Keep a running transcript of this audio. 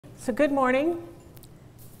So good morning.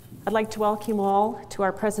 I'd like to welcome you all to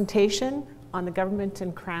our presentation on the government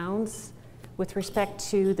and crowns with respect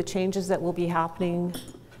to the changes that will be happening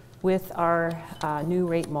with our new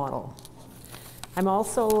rate model. I'm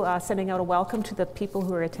also sending out a welcome to the people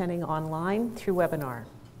who are attending online through webinar.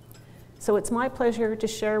 So it's my pleasure to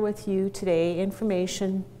share with you today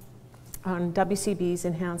information on WCB's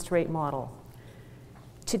enhanced rate model.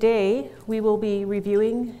 Today, we will be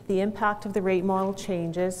reviewing the impact of the rate model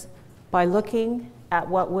changes by looking at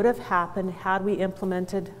what would have happened had we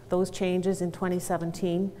implemented those changes in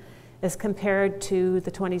 2017 as compared to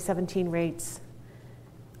the 2017 rates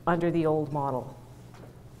under the old model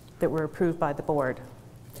that were approved by the board.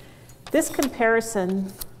 This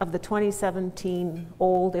comparison of the 2017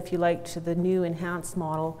 old, if you like, to the new enhanced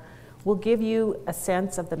model will give you a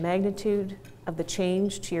sense of the magnitude of the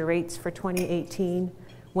change to your rates for 2018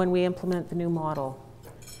 when we implement the new model.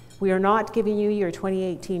 We are not giving you your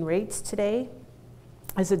 2018 rates today,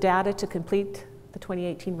 as the data to complete the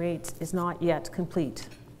 2018 rates is not yet complete.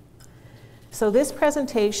 So this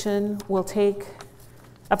presentation will take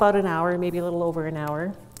about an hour, maybe a little over an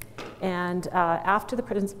hour. And after the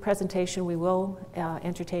presentation, we will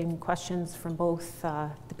entertain questions from both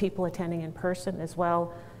the people attending in person as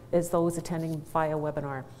well as those attending via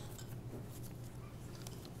webinar.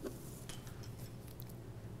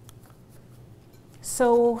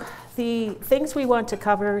 So the things we want to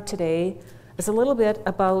cover today is a little bit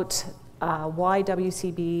about why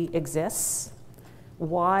WCB exists,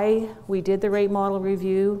 why we did the rate model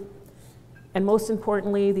review, and most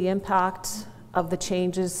importantly, the impact of the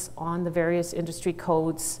changes on the various industry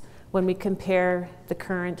codes when we compare the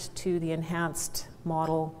current to the enhanced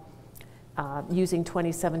model using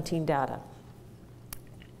 2017 data.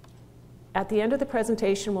 At the end of the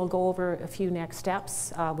presentation, we'll go over a few next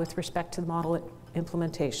steps with respect to the model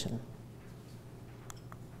implementation.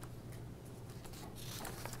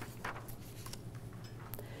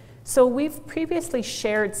 So we've previously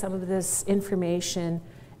shared some of this information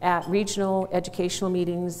at regional educational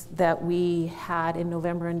meetings that we had in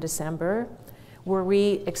November and December, where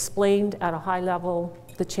we explained at a high level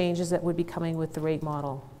the changes that would be coming with the rate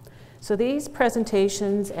model. So these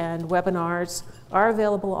presentations and webinars are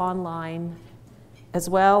available online, as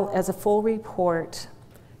well as a full report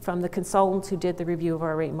from the consultants who did the review of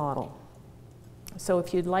our rate model. So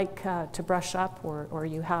if you'd like to brush up or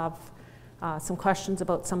you have some questions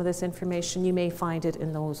about some of this information, you may find it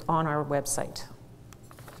in those on our website.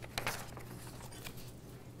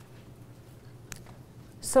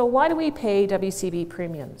 So why do we pay WCB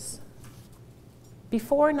premiums?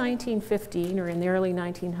 Before 1915 or in the early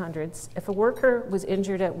 1900s, if a worker was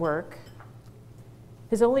injured at work,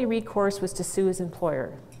 his only recourse was to sue his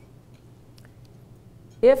employer.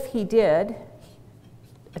 If he did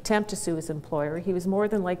attempt to sue his employer, he was more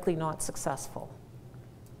than likely not successful.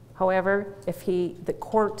 However, if the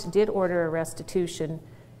court did order a restitution,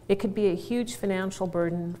 it could be a huge financial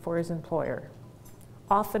burden for his employer,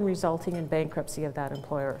 often resulting in bankruptcy of that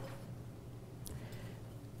employer.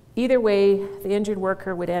 Either way, the injured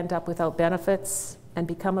worker would end up without benefits and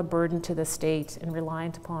become a burden to the state and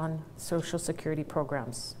reliant upon Social Security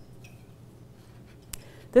programs.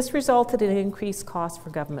 This resulted in increased costs for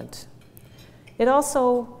government. It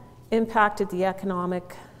also impacted the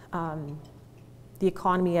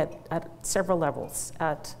economy at several levels.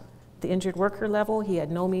 At the injured worker level, he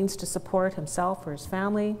had no means to support himself or his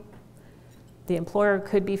family. The employer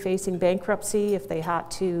could be facing bankruptcy if they had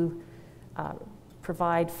to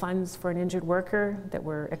provide funds for an injured worker that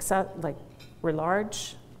were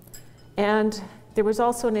large. And there was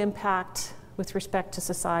also an impact with respect to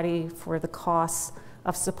society for the costs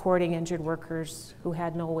of supporting injured workers who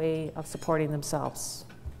had no way of supporting themselves.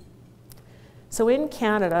 So in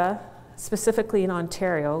Canada, specifically in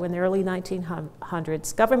Ontario, in the early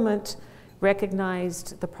 1900s, government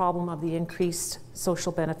recognized the problem of the increased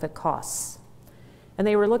social benefit costs. And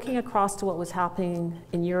they were looking across to what was happening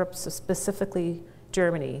in Europe, so specifically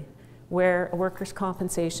Germany, where a workers'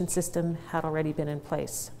 compensation system had already been in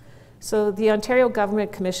place. So the Ontario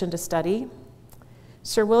government commissioned a study.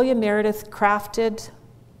 Sir William Meredith crafted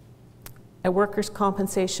a workers'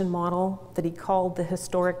 compensation model that he called the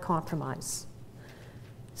historic compromise.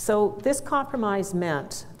 So this compromise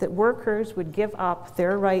meant that workers would give up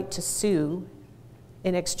their right to sue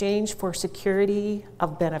in exchange for security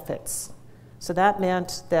of benefits. So that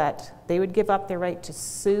meant that they would give up their right to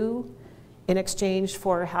sue in exchange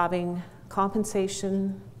for having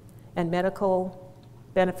compensation and medical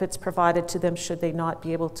benefits provided to them should they not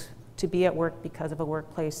be able to be at work because of a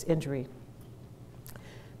workplace injury.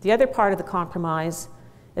 The other part of the compromise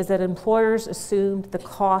is that employers assumed the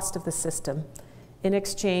cost of the system in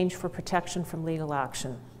exchange for protection from legal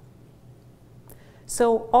action.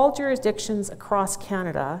 So all jurisdictions across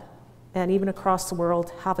Canada and even across the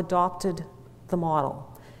world have adopted the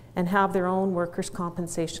model and have their own workers'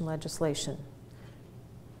 compensation legislation.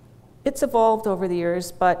 It's evolved over the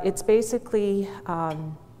years, but it's basically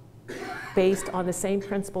based on the same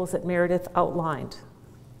principles that Meredith outlined.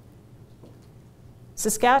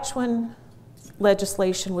 Saskatchewan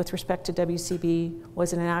legislation with respect to WCB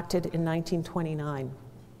was enacted in 1929.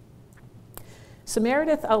 So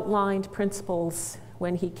Meredith outlined principles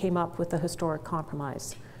when he came up with the historic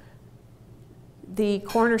compromise. The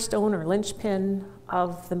cornerstone or linchpin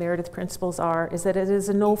of the Meredith principles is that it is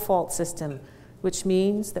a no-fault system, which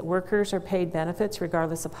means that workers are paid benefits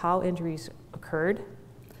regardless of how injuries occurred,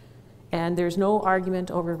 and there's no argument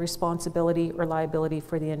over responsibility or liability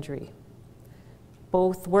for the injury.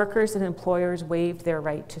 Both workers and employers waived their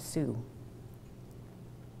right to sue.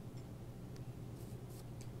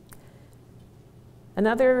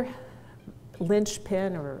 Another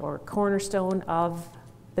linchpin or cornerstone of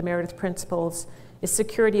the Meredith principles is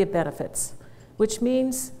security of benefits, which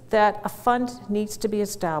means that a fund needs to be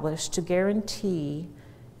established to guarantee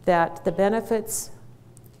that the benefits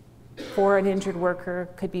for an injured worker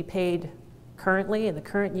could be paid currently in the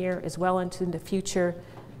current year as well into the future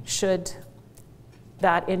should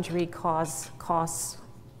that injury cause costs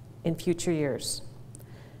in future years.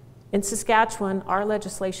 In Saskatchewan, our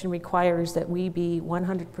legislation requires that we be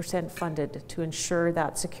 100% funded to ensure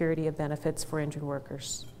that security of benefits for injured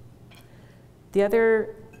workers. The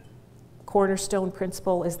other cornerstone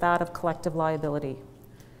principle is that of collective liability,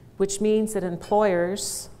 which means that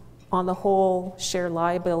employers, on the whole, share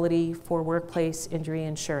liability for workplace injury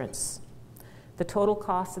insurance. The total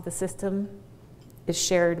cost of the system is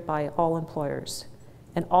shared by all employers,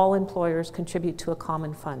 and all employers contribute to a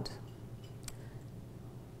common fund.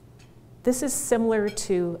 This is similar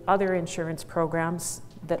to other insurance programs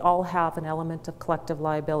that all have an element of collective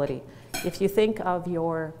liability. If you think of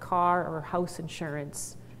your car or house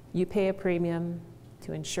insurance, you pay a premium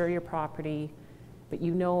to insure your property, but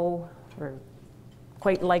you know, or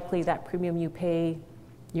quite likely that premium you pay,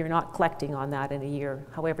 you're not collecting on that in a year.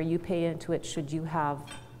 However, you pay into it should you have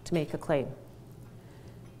to make a claim.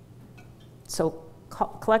 So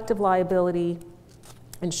collective liability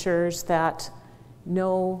ensures that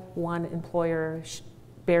no one employer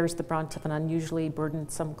bears the brunt of an unusually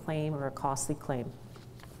burdensome claim or a costly claim.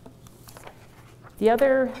 The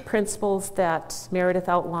other principles that Meredith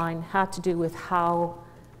outlined had to do with how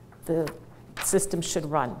the system should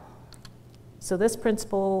run. So this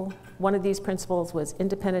principle, one of these principles was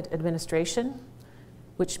independent administration,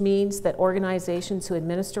 which means that organizations who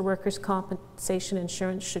administer workers' compensation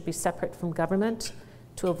insurance should be separate from government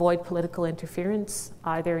to avoid political interference,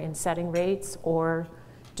 either in setting rates or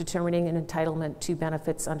determining an entitlement to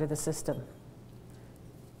benefits under the system.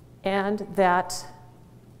 And that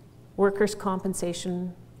workers'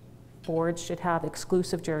 compensation boards should have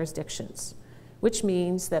exclusive jurisdictions, which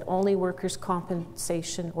means that only workers'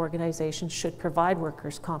 compensation organizations should provide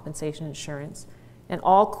workers' compensation insurance, and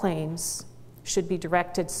all claims should be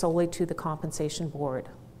directed solely to the compensation board.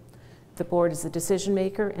 The board is the decision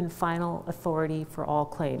maker and final authority for all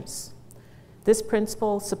claims. This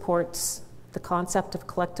principle supports the concept of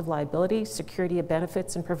collective liability, security of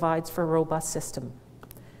benefits, and provides for a robust system.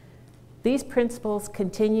 These principles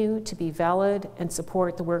continue to be valid and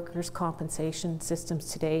support the workers' compensation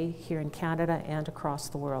systems today here in Canada and across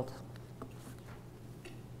the world.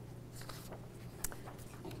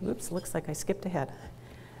 Oops, looks like I skipped ahead.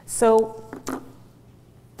 So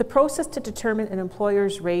the process to determine an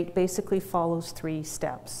employer's rate basically follows 3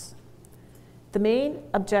 steps. The main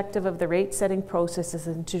objective of the rate setting process is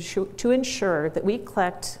to ensure that we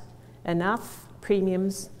collect enough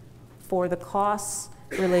premiums for the costs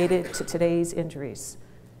related to today's injuries.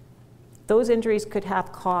 Those injuries could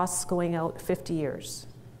have costs going out 50 years.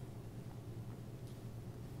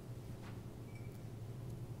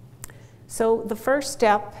 So the first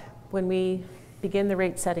step when we begin the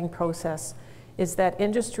rate setting process is that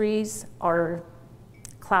industries are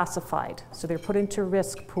classified. So they're put into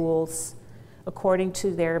risk pools according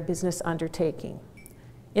to their business undertaking.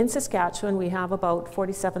 In Saskatchewan, we have about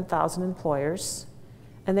 47,000 employers,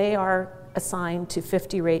 and they are assigned to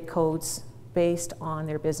 50 rate codes based on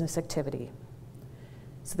their business activity.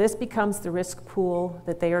 So this becomes the risk pool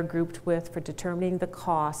that they are grouped with for determining the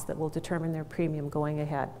cost that will determine their premium going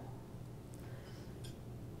ahead.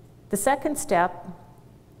 The second step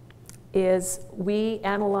is we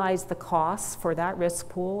analyze the costs for that risk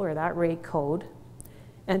pool or that rate code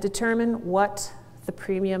and determine what the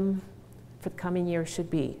premium for the coming year should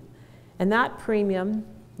be. And that premium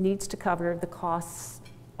needs to cover the costs,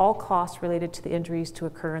 all costs related to the injuries to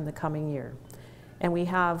occur in the coming year. And we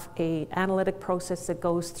have an analytic process that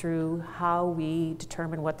goes through how we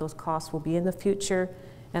determine what those costs will be in the future,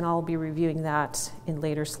 and I'll be reviewing that in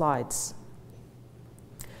later slides.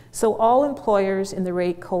 So all employers in the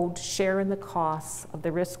rate code share in the costs of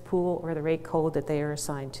the risk pool or the rate code that they are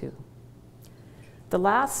assigned to. The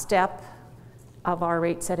last step of our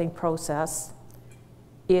rate setting process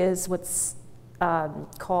is what's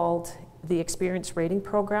called the experience rating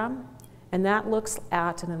program, and that looks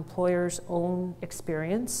at an employer's own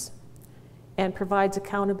experience and provides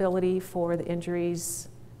accountability for the injuries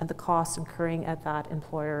and the costs incurring at that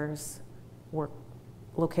employer's work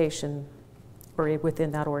location or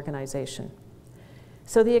within that organization.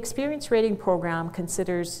 So the experience rating program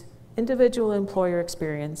considers individual employer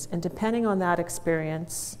experience, and depending on that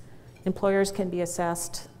experience, employers can be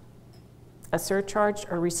assessed a surcharge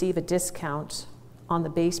or receive a discount on the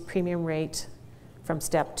base premium rate from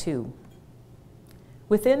step 2.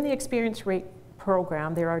 Within the experience rate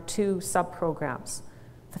program, there are 2 sub-programs.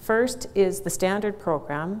 The first is the standard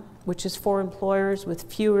program, which is for employers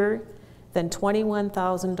with fewer than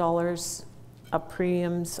 $21,000 of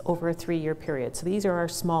premiums over a 3-year period. So these are our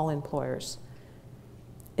small employers.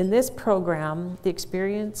 In this program, the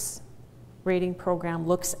experience rating program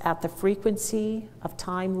looks at the frequency of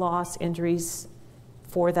time loss injuries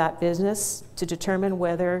for that business to determine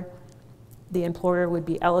whether the employer would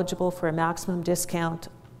be eligible for a maximum discount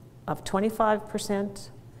of 25%,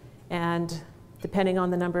 and depending on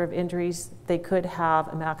the number of injuries, they could have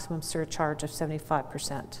a maximum surcharge of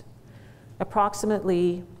 75%.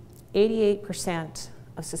 Approximately 88%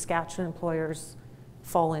 of Saskatchewan employers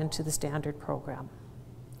fall into the standard program.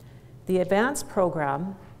 The advanced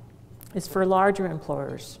program is for larger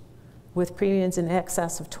employers with premiums in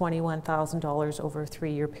excess of $21,000 over a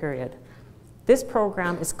 3-year period. This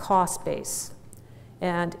program is cost-based,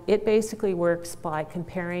 and it basically works by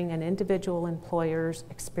comparing an individual employer's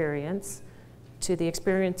experience to the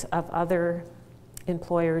experience of other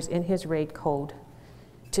employers in his rate code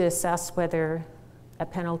to assess whether a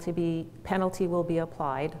penalty will be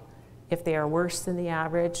applied if they are worse than the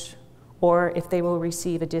average, or if they will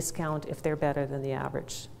receive a discount if they're better than the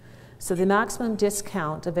average. So the maximum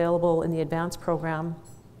discount available in the advanced program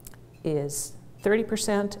is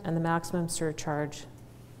 30%, and the maximum surcharge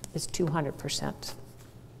is 200%.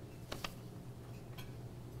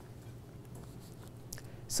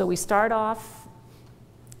 So we start off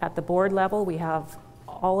at the board level. We have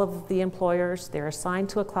all of the employers. They're assigned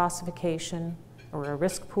to a classification or a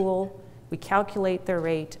risk pool. We calculate their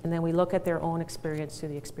rate, and then we look at their own experience through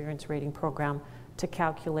the experience rating program to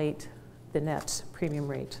calculate the net premium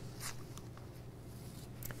rate.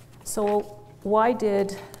 So why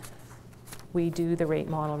did we do the rate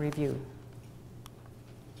model review?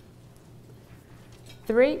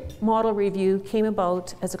 The rate model review came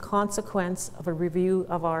about as a consequence of a review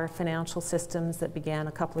of our financial systems that began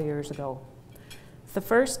a couple of years ago. The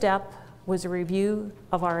first step was a review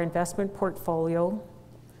of our investment portfolio,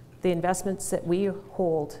 the investments that we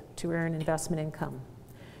hold to earn investment income.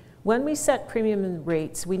 When we set premium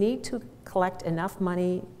rates, we need to collect enough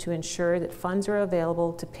money to ensure that funds are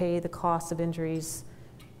available to pay the cost of injuries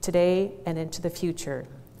today and into the future.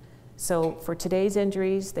 So for today's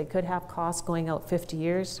injuries, they could have costs going out 50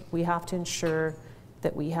 years. We have to ensure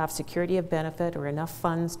that we have security of benefit or enough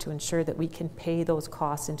funds to ensure that we can pay those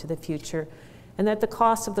costs into the future, and that the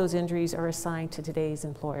costs of those injuries are assigned to today's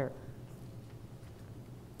employer.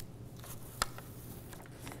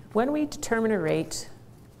 When we determine a rate,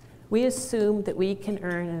 we assume that we can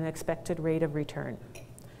earn an expected rate of return.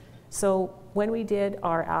 So when we did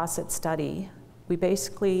our asset study, we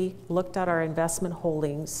basically looked at our investment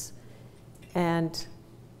holdings and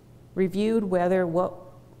reviewed whether what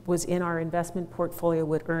was in our investment portfolio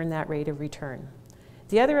would earn that rate of return.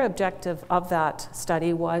 The other objective of that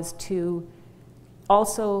study was to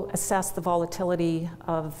also assess the volatility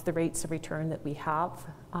of the rates of return that we have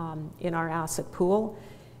in our asset pool,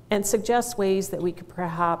 and suggest ways that we could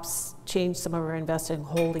perhaps change some of our investing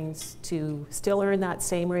holdings to still earn that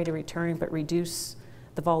same rate of return but reduce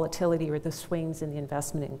the volatility or the swings in the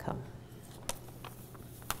investment income.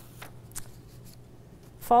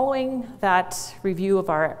 Following that review of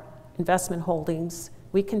our investment holdings,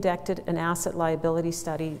 we conducted an asset liability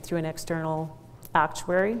study through an external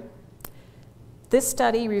actuary. This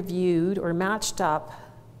study reviewed or matched up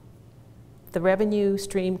the revenue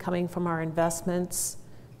stream coming from our investments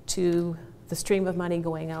to the stream of money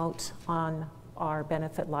going out on our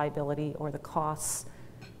benefit liability, or the costs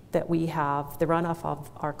that we have, the runoff of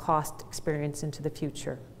our cost experience into the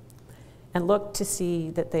future, and looked to see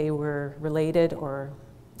that they were related or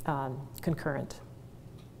concurrent.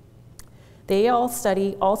 The AL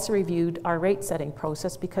study also reviewed our rate setting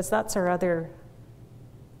process because that's our other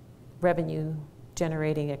revenue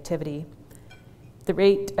generating activity.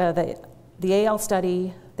 The AL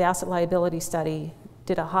study, the asset liability study,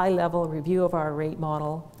 did a high level review of our rate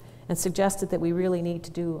model and suggested that we really need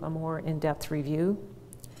to do a more in-depth review.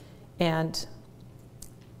 And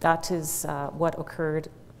that is what occurred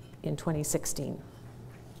in 2016.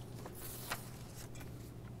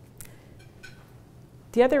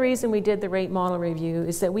 The other reason we did the rate model review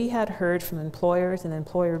is that we had heard from employers and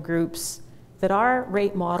employer groups that our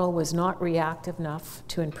rate model was not reactive enough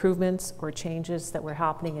to improvements or changes that were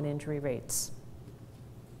happening in injury rates.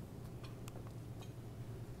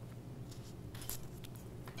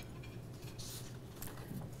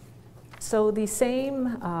 So the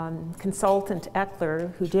same consultant,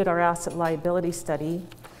 Eckler, who did our asset liability study,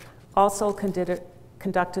 also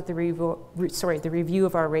conducted the review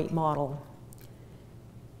of our rate model.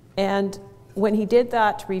 And when he did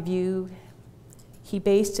that review, he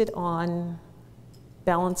based it on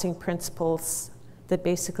balancing principles that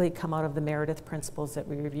basically come out of the Meredith principles that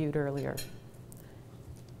we reviewed earlier.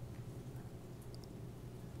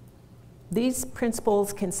 These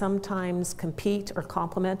principles can sometimes compete or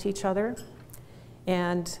complement each other.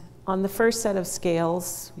 And on the first set of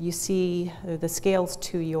scales, you see the scales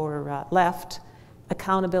to your left,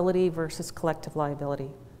 accountability versus collective liability.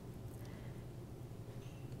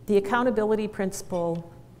 The accountability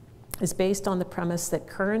principle is based on the premise that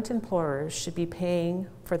current employers should be paying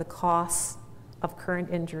for the costs of current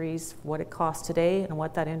injuries, what it costs today and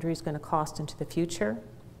what that injury is going to cost into the future.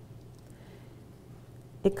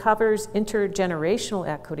 It covers intergenerational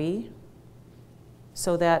equity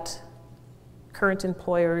so that current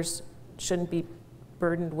employers shouldn't be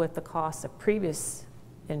burdened with the costs of previous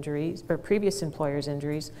injuries or previous employers'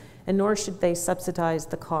 injuries, and nor should they subsidize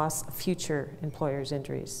the costs of future employers'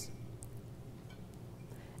 injuries.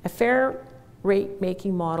 A fair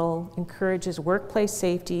rate-making model encourages workplace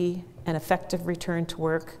safety and effective return to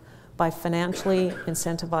work by financially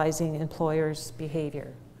incentivizing employers'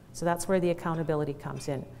 behavior. So that's where the accountability comes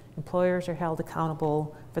in. Employers are held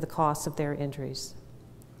accountable for the costs of their injuries.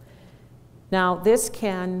 Now, this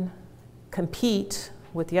can compete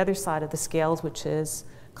with the other side of the scales, which is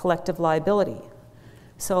collective liability.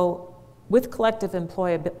 So with collective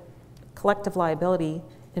liability,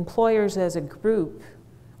 employers as a group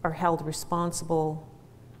are held responsible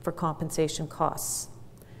for compensation costs.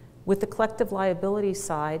 With the collective liability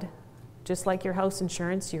side, just like your house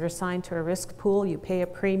insurance, you're assigned to a risk pool, you pay a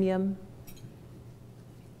premium.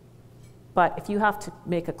 But if you have to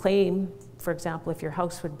make a claim, for example, if your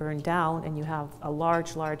house would burn down and you have a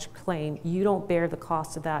large claim, you don't bear the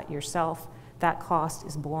cost of that yourself. That cost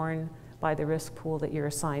is borne by the risk pool that you're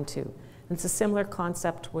assigned to. And it's a similar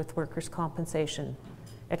concept with workers' compensation.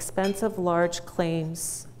 Expensive large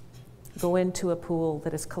claims go into a pool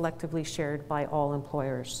that is collectively shared by all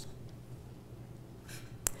employers.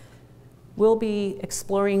 We'll be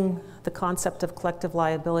exploring the concept of collective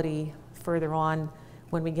liability further on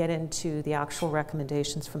when we get into the actual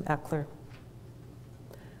recommendations from Eckler.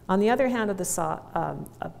 On the other hand of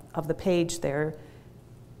the page there,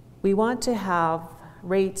 we want to have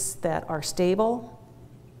rates that are stable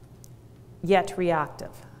yet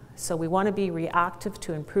reactive. So we want to be reactive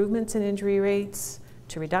to improvements in injury rates,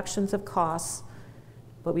 to reductions of costs,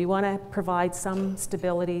 but we want to provide some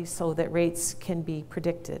stability so that rates can be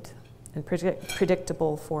predicted and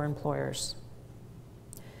predictable for employers.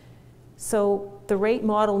 So the rate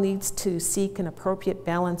model needs to seek an appropriate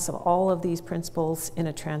balance of all of these principles in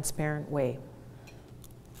a transparent way.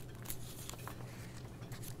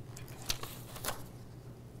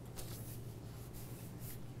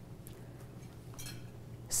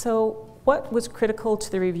 So what was critical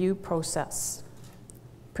to the review process?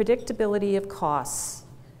 Predictability of costs.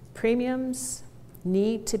 Premiums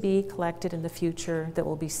need to be collected in the future that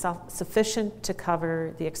will be sufficient to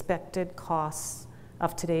cover the expected costs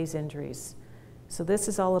of today's injuries. So this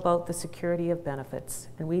is all about the security of benefits,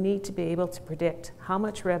 and we need to be able to predict how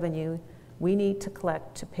much revenue we need to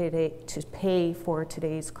collect to pay for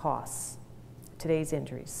today's costs, today's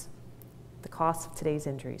injuries, the costs of today's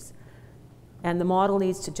injuries. And the model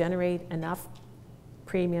needs to generate enough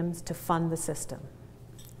premiums to fund the system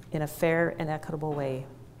in a fair and equitable way.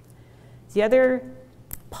 The other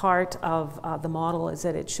part of the model is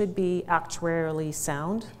that it should be actuarially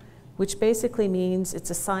sound, which basically means it's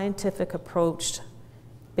a scientific approach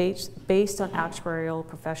based on actuarial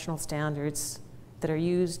professional standards that are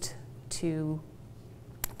used to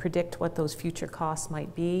predict what those future costs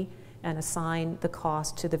might be and assign the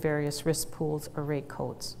cost to the various risk pools or rate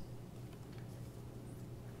codes.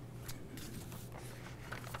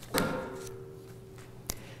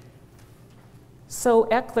 So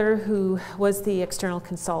Eckler, who was the external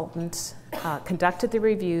consultant, conducted the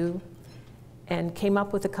review and came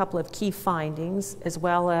up with a couple of key findings as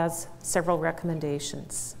well as several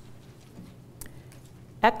recommendations.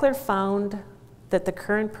 Eckler found that the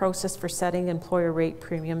current process for setting employer rate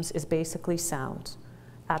premiums is basically sound.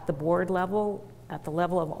 At the board level, at the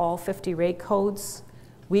level of all 50 rate codes,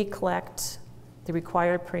 we collect the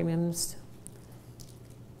required premiums,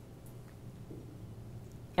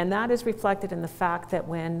 and that is reflected in the fact that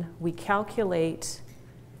when we calculate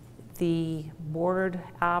the board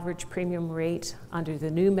average premium rate under the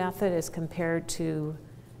new method as compared to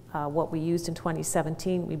what we used in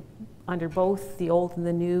 2017, under both the old and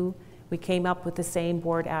the new, we came up with the same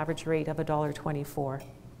board average rate of $1.24.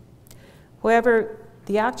 However,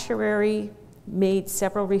 the actuary made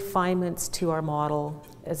several refinements to our model.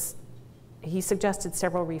 As he suggested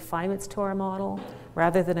several refinements to our model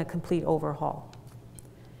rather than a complete overhaul.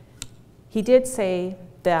 He did say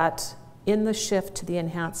that in the shift to the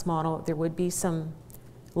enhanced model, there would be some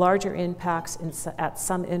larger impacts at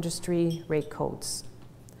some industry rate codes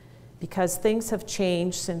because things have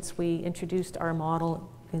changed since we introduced our model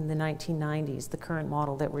in the 1990s, the current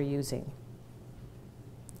model that we're using.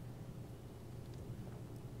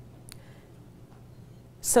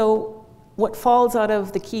 So what falls out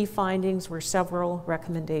of the key findings were several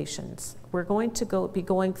recommendations. We're going to be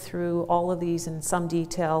going through all of these in some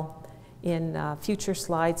detail in future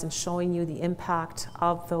slides and showing you the impact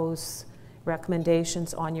of those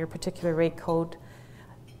recommendations on your particular rate code,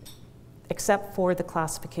 except for the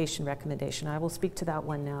classification recommendation. I will speak to that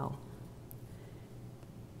one now.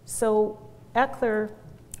 So Eckler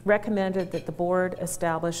recommended that the board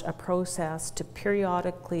establish a process to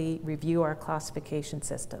periodically review our classification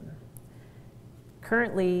system.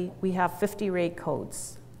 Currently, we have 50 rate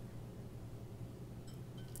codes,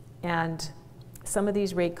 and some of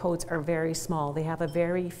these rate codes are very small. They have a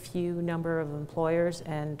very few number of employers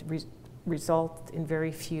and result in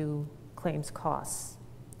very few claims costs.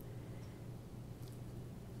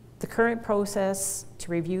 The current process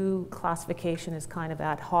to review classification is kind of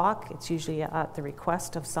ad hoc. It's usually at the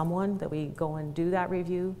request of someone that we go and do that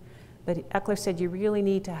review. But Eckler said you really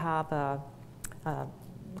need to have a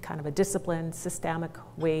kind of a disciplined, systemic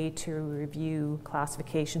way to review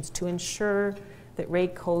classifications to ensure that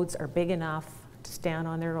rate codes are big enough to stand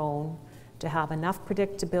on their own, to have enough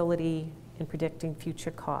predictability in predicting future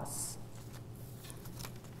costs.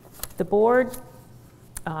 The board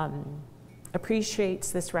appreciates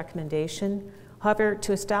this recommendation. However,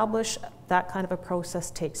 to establish that kind of a process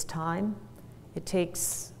takes time. It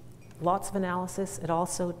takes lots of analysis. It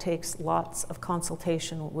also takes lots of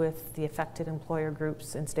consultation with the affected employer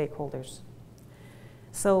groups and stakeholders.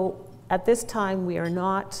 So at this time, we are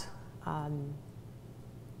not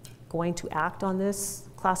going to act on this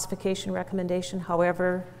classification recommendation.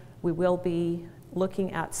 However, we will be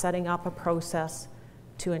looking at setting up a process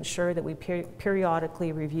to ensure that we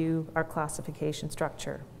periodically review our classification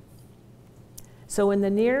structure. So in the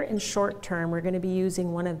near and short term, we're going to be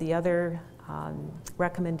using one of the other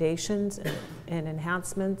recommendations and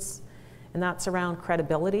enhancements, and that's around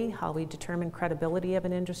credibility, how we determine credibility of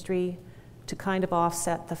an industry to kind of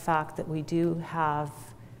offset the fact that we do have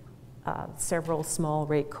several small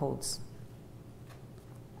rate codes.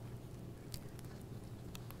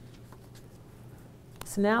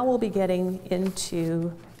 So now we'll be getting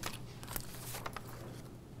into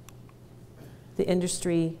the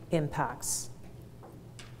industry impacts.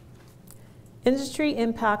 Industry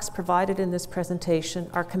impacts provided in this presentation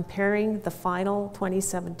are comparing the final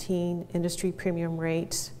 2017 industry premium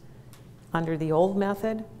rate under the old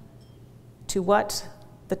method to what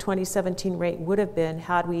the 2017 rate would have been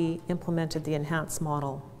had we implemented the enhanced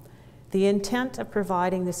model. The intent of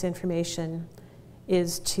providing this information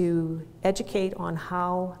is to educate on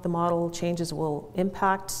how the model changes will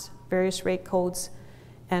impact various rate codes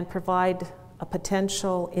and provide a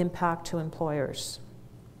potential impact to employers.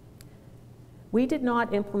 We did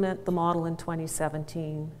not implement the model in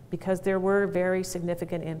 2017 because there were very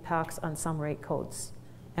significant impacts on some rate codes,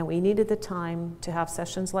 and we needed the time to have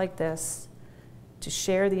sessions like this to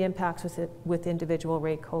share the impacts with individual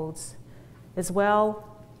rate codes. As well,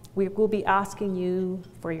 we will be asking you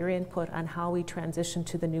for your input on how we transition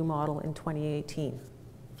to the new model in 2018.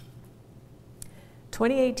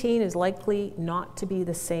 2018 is likely not to be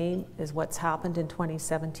the same as what's happened in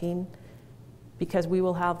 2017 because we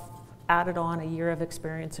will have added on a year of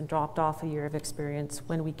experience and dropped off a year of experience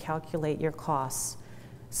when we calculate your costs.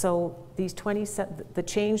 So the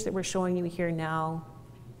change that we're showing you here now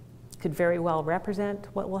could very well represent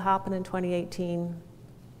what will happen in 2018.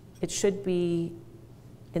 It should be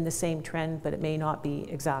in the same trend, but it may not be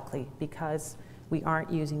exactly because we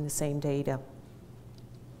aren't using the same data.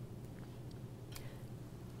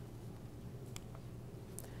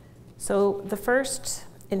 So the first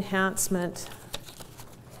enhancement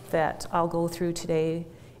that I'll go through today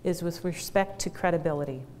is with respect to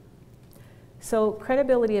credibility. So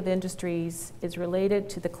credibility of industries is related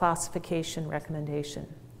to the classification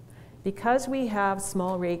recommendation. Because we have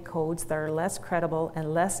small rate codes that are less credible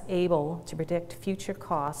and less able to predict future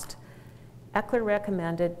cost, ECLR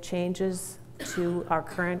recommended changes to our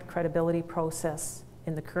current credibility process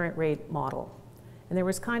in the current rate model. And there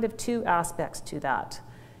was kind of two aspects to that.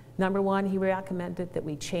 Number one, he recommended that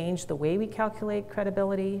we change the way we calculate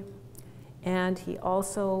credibility, and he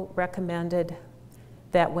also recommended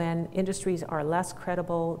that when industries are less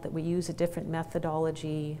credible, that we use a different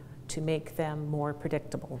methodology to make them more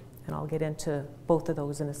predictable. And I'll get into both of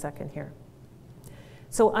those in a second here.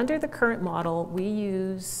 So under the current model, we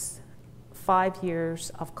use 5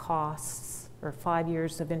 years of costs, or 5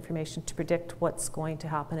 years of information to predict what's going to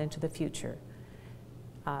happen into the future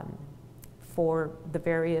for the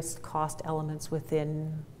various cost elements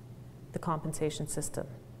within the compensation system.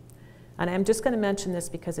 And I'm just going to mention this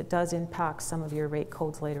because it does impact some of your rate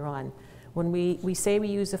codes later on. When we say we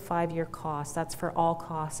use a 5-year cost, that's for all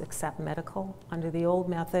costs except medical. Under the old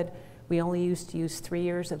method, we only used to use 3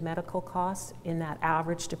 years of medical costs in that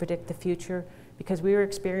average to predict the future because we were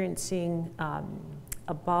experiencing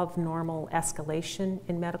above normal escalation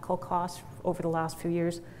in medical costs over the last few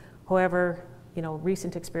years. However,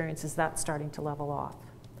 recent experience is that's starting to level off.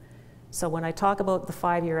 So when I talk about the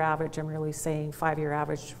 5-year average, I'm really saying 5-year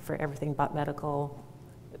average for everything but medical.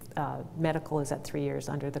 Medical is at 3 years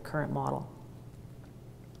under the current model.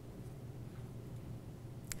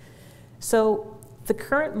 So the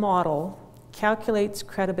current model calculates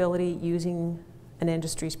credibility using an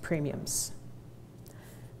industry's premiums.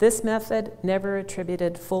 This method never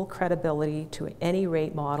attributed full credibility to any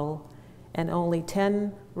rate model, and only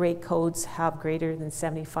 10 rate codes have greater than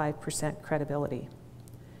 75% credibility.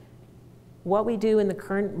 What we do in the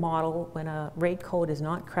current model when a rate code is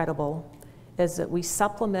not credible is that we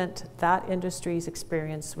supplement that industry's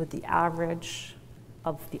experience with the average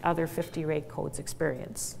of the other 50 rate codes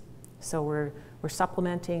experience. So we're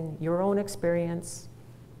supplementing your own experience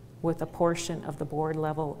with a portion of the board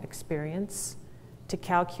level experience to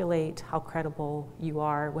calculate how credible you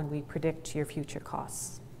are when we predict your future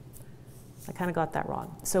costs. I kind of got that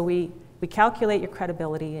wrong. So we calculate your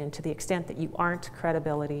credibility, and to the extent that you aren't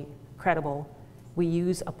credible, we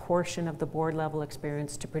use a portion of the board level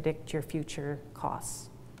experience to predict your future costs.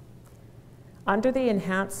 Under the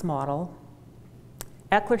enhanced model,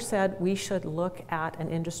 ECLR said we should look at an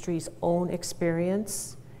industry's own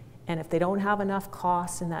experience, and if they don't have enough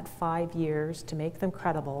costs in that 5 years to make them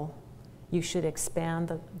credible, you should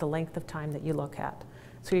expand the length of time that you look at.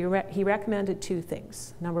 So he recommended 2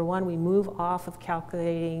 things. Number one, we move off of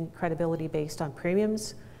calculating credibility based on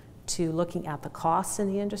premiums to looking at the costs in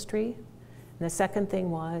the industry. And the second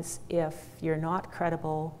thing was, if you're not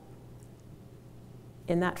credible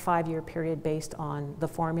in that 5-year period based on the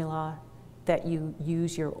formula, that you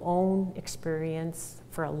use your own experience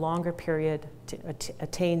for a longer period to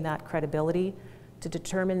attain that credibility, to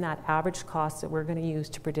determine that average cost that we're going to use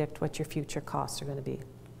to predict what your future costs are going to be.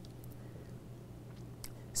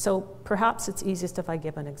 So perhaps it's easiest if I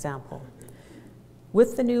give an example.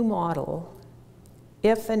 With the new model,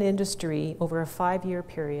 if an industry over a 5-year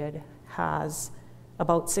period has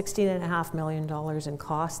about $16.5 million in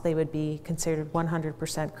costs, they would be considered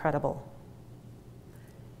 100% credible.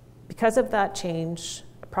 Because of that change,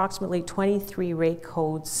 approximately 23 rate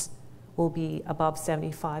codes will be above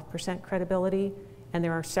 75% credibility, and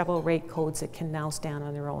there are several rate codes that can now stand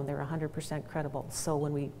on their own. They're 100% credible. So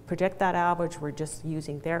when we project that average, we're just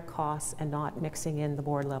using their costs and not mixing in the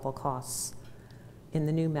board level costs in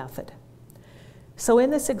the new method. So in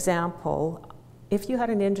this example, if you had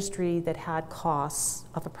an industry that had costs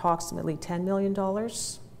of approximately $10 million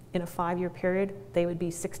in a 5-year period, they would be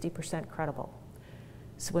 60% credible.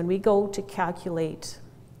 So when we go to calculate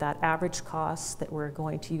that average cost that we're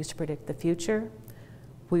going to use to predict the future,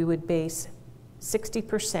 we would base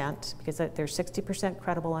 60%, because they're 60%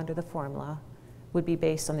 credible under the formula, would be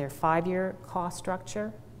based on their 5-year cost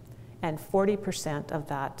structure, and 40% of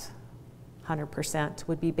that 100%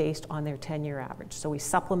 would be based on their 10-year average. So we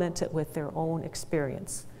supplement it with their own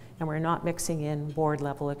experience, and we're not mixing in board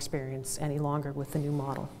level experience any longer with the new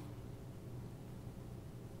model.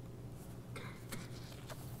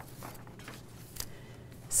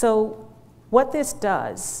 So what this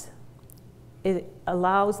does, it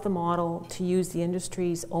allows the model to use the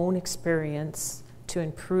industry's own experience to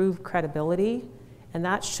improve credibility, and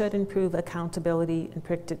that should improve accountability and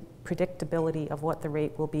predictability of what the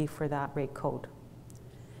rate will be for that rate code.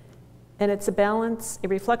 And it's a balance, it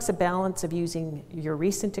reflects a balance of using your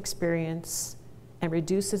recent experience and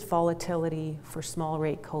reduces volatility for small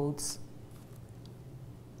rate codes.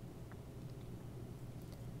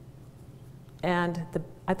 And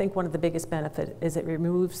I think one of the biggest benefits is it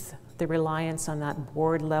removes the reliance on that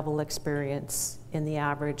board level experience in the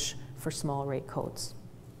average for small rate codes.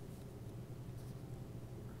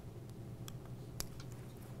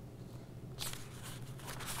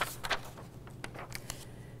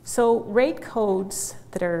 So rate codes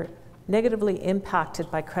that are negatively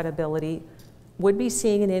impacted by credibility would be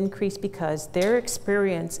seeing an increase because their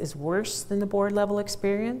experience is worse than the board level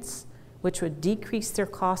experience, which would decrease their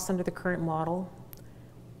costs under the current model,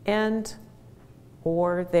 and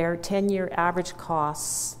or their 10-year average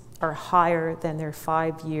costs are higher than their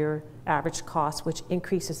 5-year average costs, which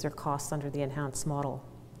increases their costs under the enhanced model.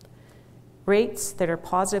 Rates that are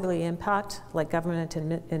positively impacted, like government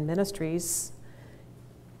and ministries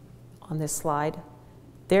on this slide,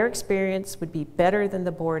 their experience would be better than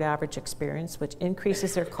the board average experience, which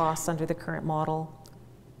increases their costs under the current model,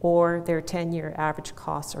 or their 10-year average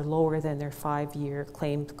costs are lower than their 5-year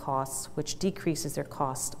claimed costs, which decreases their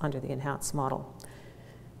cost under the enhanced model.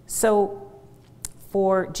 So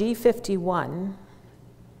for G51,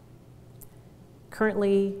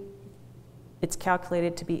 currently it's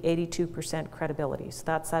calculated to be 82% credibility. So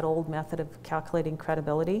that's that old method of calculating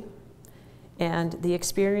credibility. And the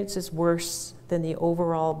experience is worse than the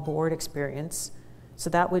overall board experience. So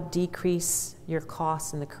that would decrease your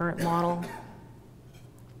costs in the current model.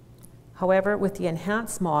 However, with the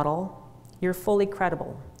enhanced model, you're fully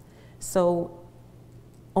credible. So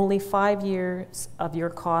only 5 years of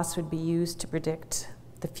your costs would be used to predict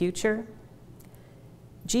the future.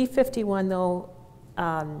 G51 though,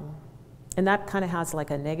 and that kind of has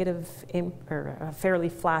like a negative or a fairly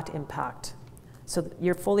flat impact. So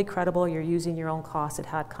you're fully credible, you're using your own costs, it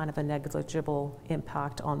had kind of a negligible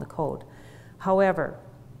impact on the code. However,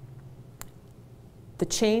 the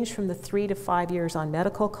change from the 3 to 5 years on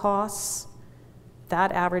medical costs,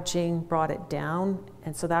 that averaging brought it down,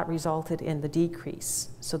 and so that resulted in the decrease.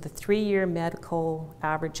 So the 3-year medical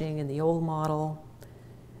averaging in the old model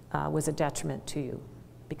was a detriment to you.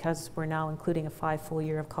 Because we're now including a 5 full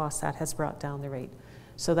year of costs, that has brought down the rate.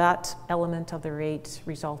 So that element of the rate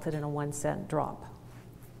resulted in a 1 cent drop.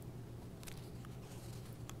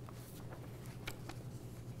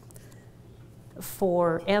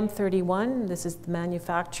 For M31, this is the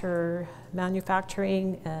manufacturing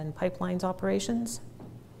and pipelines operations.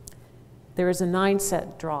 There is a 9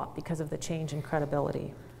 cent drop because of the change in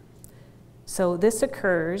credibility. So this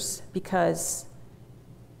occurs because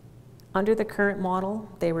under the current model,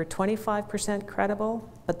 they were 25% credible,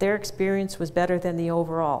 but their experience was better than the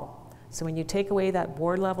overall. So when you take away that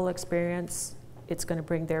board level experience, it's going to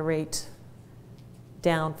bring their rate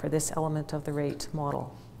down for this element of the rate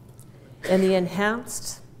model. In the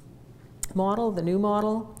enhanced model, the new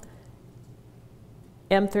model,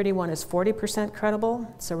 M31 is 40%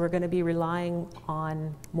 credible, so we're going to be relying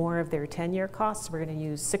on more of their 10-year costs. We're going to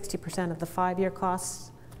use 60% of the 5-year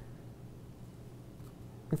costs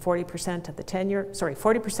and 40% of the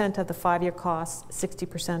 40% of the 5-year costs,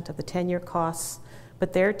 60% of the 10-year costs,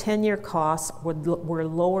 but their 10-year costs were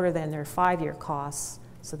lower than their 5-year costs,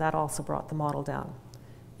 so that also brought the model down.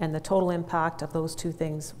 And the total impact of those two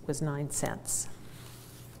things was 9 cents.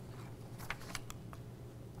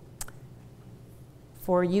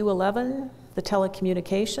 For U11, the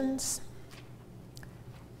telecommunications,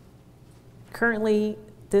 currently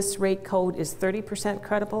this rate code is 30%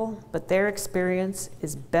 credible, but their experience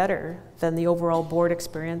is better than the overall board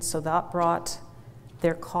experience, so that brought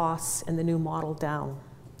their costs in the new model down.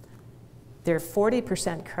 They're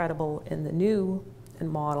 40% credible in the new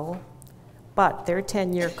model, but their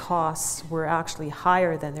 10-year costs were actually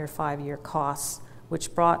higher than their 5-year costs, which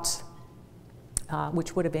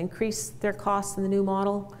would have increased their costs in the new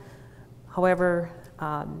model. However,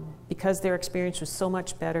 because their experience was so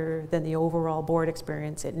much better than the overall board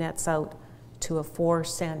experience, it nets out to a 4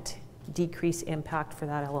 cent decrease impact for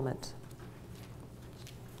that element.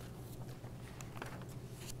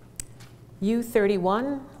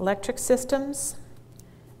 U31, electric systems.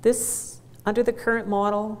 This, under the current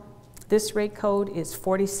model, this rate code is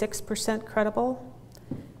 46% credible.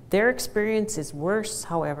 Their experience is worse,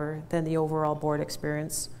 however, than the overall board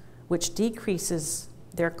experience, which decreases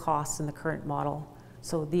their costs in the current model.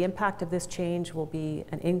 So the impact of this change will be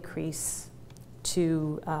an increase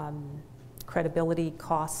to credibility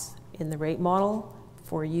costs in the rate model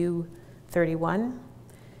for U31.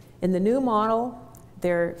 In the new model,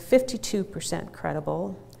 they're 52%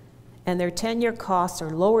 credible, and their 10-year costs are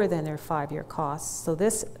lower than their 5-year costs. So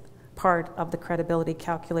this part of the credibility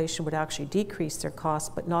calculation would actually decrease their costs,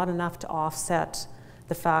 but not enough to offset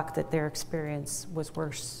the fact that their experience was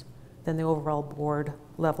worse than the overall board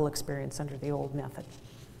level experience under the old method.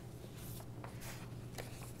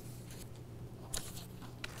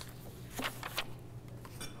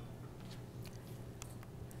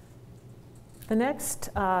 The next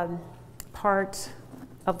part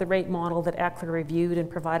of the rate model that ECLR reviewed and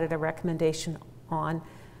provided a recommendation on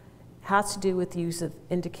has to do with the use of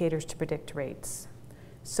indicators to predict rates.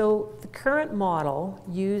 So the current model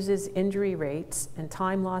uses injury rates and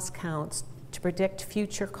time loss counts to predict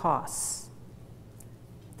future costs.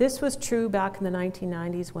 This was true back in the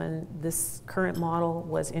 1990s when this current model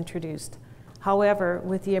was introduced. However,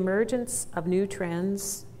 with the emergence of new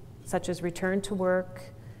trends such as return to work,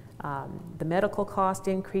 the medical cost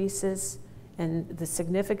increases, and the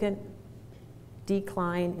significant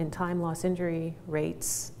decline in time loss injury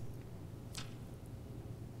rates,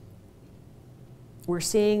 we're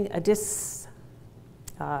seeing it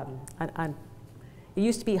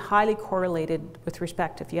used to be highly correlated with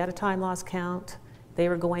respect to if you had a time loss count, they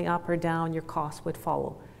were going up or down, your costs would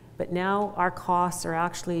follow. But now our costs are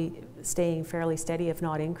actually staying fairly steady, if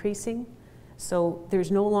not increasing. So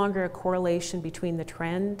there's no longer a correlation between the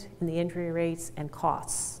trend in the injury rates and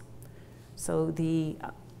costs. So the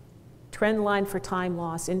trend line for time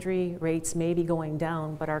loss injury rates may be going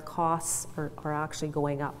down, but our costs are actually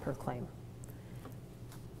going up per claim.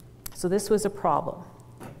 So this was a problem.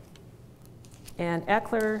 And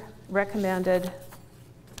ECLR recommended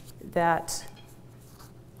that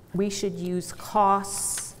we should use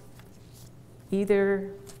costs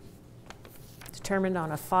either determined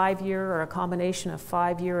on a 5-year or a combination of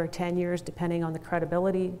 5-year or 10 years, depending on the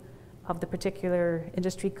credibility of the particular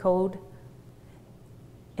industry code,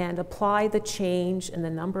 and apply the change in the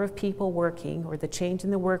number of people working or the change in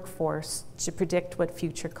the workforce to predict what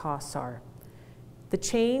future costs are. The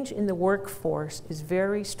change in the workforce is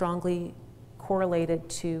very strongly correlated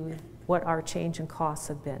to what our change in costs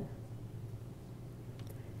have been.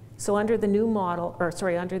 So under the new model,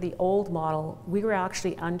 under the old model, we were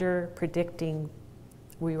actually underestimating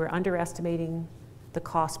the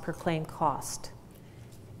cost per claim cost.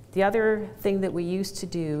 The other thing that we used to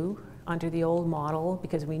do under the old model,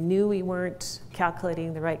 because we knew we weren't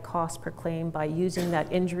calculating the right cost per claim by using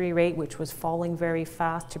that injury rate, which was falling very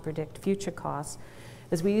fast to predict future costs,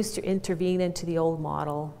 is we used to intervene into the old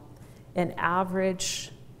model and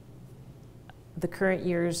average the current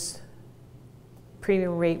year's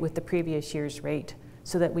premium rate with the previous year's rate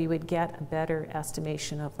so that we would get a better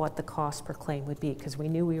estimation of what the cost per claim would be, because we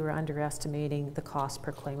knew we were underestimating the cost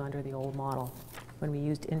per claim under the old model when we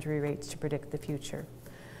used injury rates to predict the future.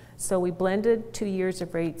 So we blended 2 years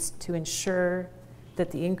of rates to ensure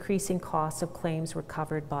that the increasing costs of claims were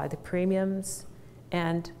covered by the premiums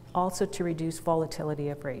and also to reduce volatility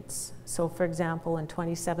of rates. So for example, in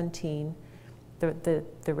 2017, the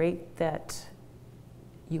rate that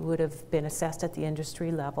you would have been assessed at the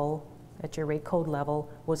industry level, at your rate code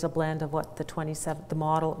level, was a blend of what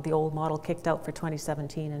the old model kicked out for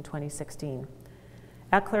 2017 and 2016.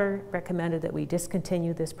 ECLR recommended that we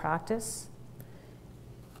discontinue this practice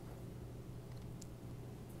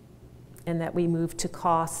and that we move to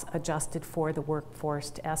costs adjusted for the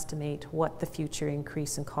workforce to estimate what the future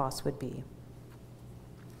increase in costs would be.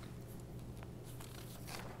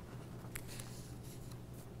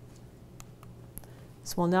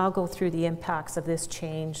 So we'll now go through the impacts of this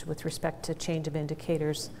change with respect to change of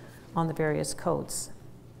indicators on the various codes.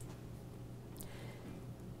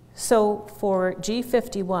 So for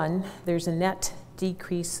G51, there's a net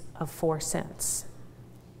decrease of 4 cents.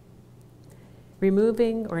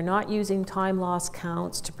 Removing or not using time loss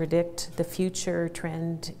counts to predict the future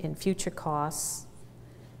trend in future costs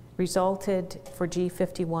resulted for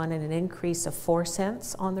G51 in an increase of 4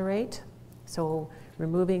 cents on the rate. So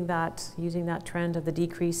removing that, using that trend of the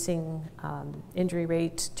decreasing injury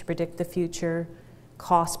rate to predict the future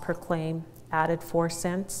cost per claim added 4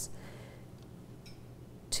 cents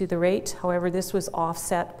to the rate. However, this was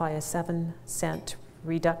offset by a 7-cent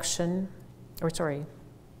reduction,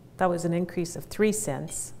 that was an increase of 3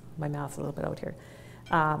 cents. My math's a little bit out here.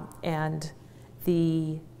 And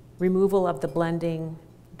the removal of the blending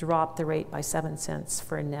dropped the rate by 7 cents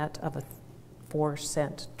for a net of a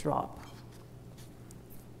 4-cent drop.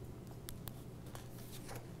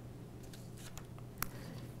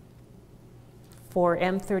 For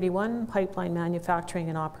M31, pipeline manufacturing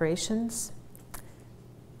and operations,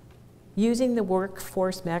 using the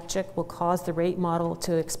workforce metric will cause the rate model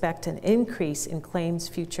to expect an increase in claims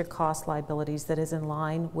future cost liabilities that is in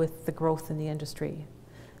line with the growth in the industry.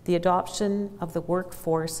 The adoption of the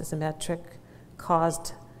workforce as a metric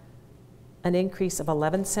caused an increase of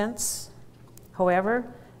 11 cents.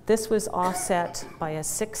 However, this was offset by a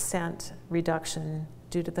 6-cent reduction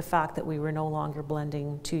due to the fact that we were no longer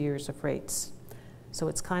blending 2 years of rates. So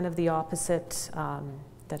it's kind of the opposite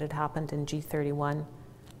that had happened in G31,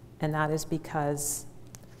 and that is because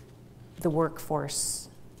the workforce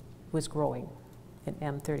was growing in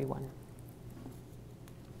M31.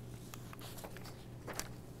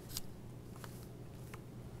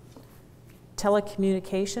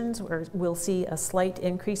 Telecommunications will see a slight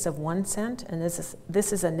increase of 1 cent, and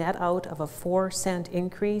this is a net out of a 4-cent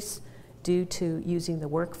increase due to using the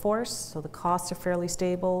workforce. So the costs are fairly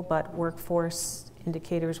stable, but workforce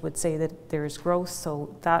indicators would say that there is growth,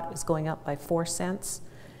 so that is going up by 4 cents.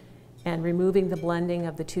 And removing the blending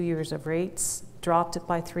of the 2 years of rates dropped it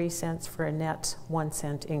by 3 cents for a net 1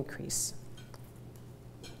 cent increase.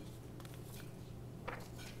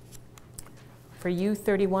 For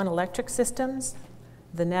U31 electric systems,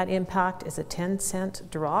 the net impact is a 10-cent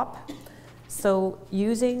drop. So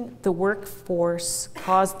using the workforce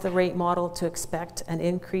caused the rate model to expect an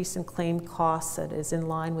increase in claim costs that is in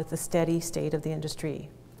line with the steady state of the industry.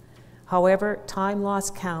 However, time loss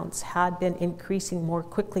counts had been increasing more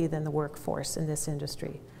quickly than the workforce in this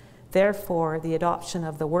industry. Therefore, the adoption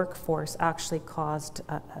of the workforce actually caused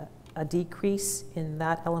a decrease in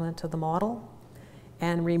that element of the model,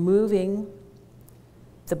 and removing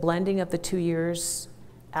the blending of the 2 years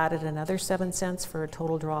added another 7 cents for a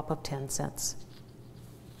total drop of 10 cents.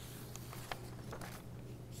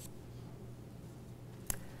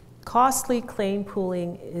 Costly claim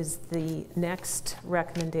pooling is the next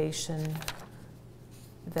recommendation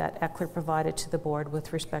that ECLR provided to the board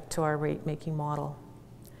with respect to our rate-making model.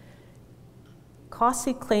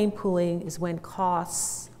 Costly claim pooling is when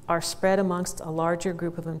costs are spread amongst a larger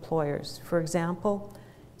group of employers. For example,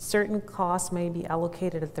 certain costs may be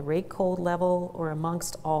allocated at the rate code level or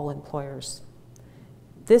amongst all employers.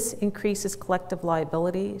 This increases collective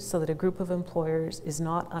liability so that a group of employers is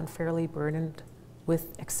not unfairly burdened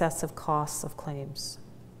with excessive costs of claims.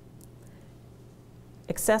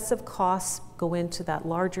 Excessive costs go into that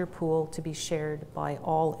larger pool to be shared by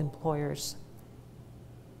all employers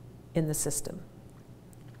in the system.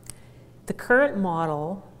 The current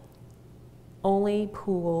model only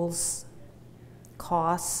pools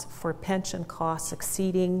costs for pension costs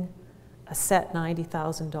exceeding a set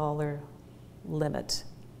 $90,000 limit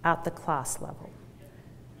at the class level.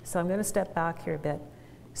 So I'm going to step back here a bit.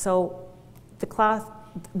 So the class,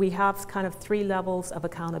 we have kind of 3 levels of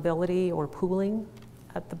accountability or pooling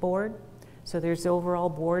at the board. So there's the overall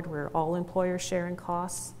board where all employers share in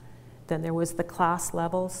costs. Then there was the class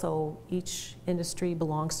level, so each industry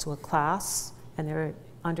belongs to a class, and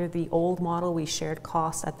under the old model we shared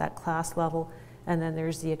costs at that class level. And then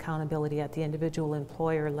there's the accountability at the individual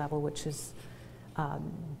employer level, which is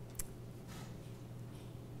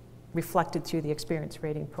reflected through the experience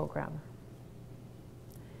rating program.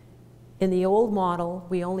 In the old model,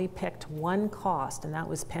 we only picked one cost, and that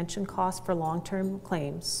was pension costs for long-term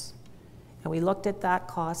claims. And we looked at that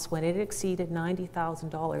cost. When it exceeded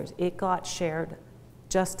 $90,000, it got shared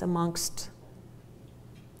just amongst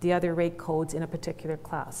the other rate codes in a particular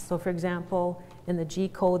class. So for example, in the G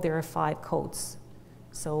code, there are 5 codes.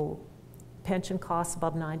 So pension costs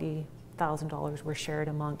above $90,000 were shared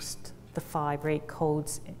amongst the 5 rate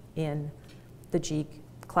codes in the G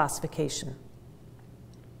classification.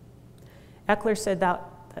 ECLR said that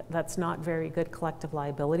that's not very good collective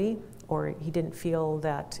liability, or he didn't feel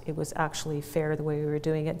that it was actually fair the way we were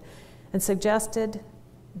doing it, and suggested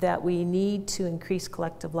that we need to increase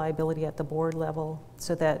collective liability at the board level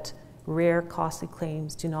so that rare, costly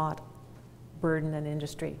claims do not burden an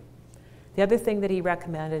industry. The other thing that he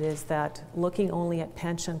recommended is that looking only at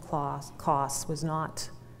pension costs was not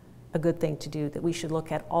a good thing to do, that we should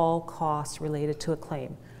look at all costs related to a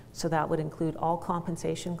claim. So that would include all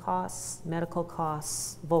compensation costs, medical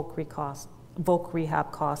costs, voc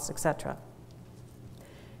rehab costs, etc.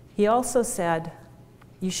 He also said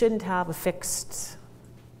you shouldn't have a fixed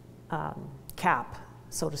cap,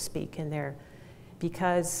 so to speak, in there,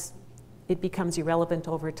 because it becomes irrelevant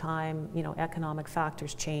over time. You know, economic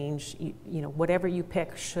factors change. You know, whatever you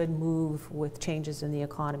pick should move with changes in the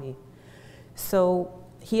economy. So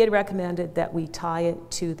he had recommended that we tie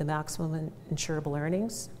it to the maximum insurable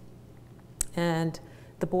earnings. And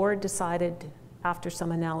the board decided, after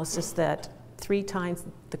some analysis, that 3 times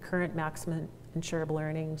the current maximum insurable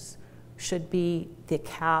earnings should be the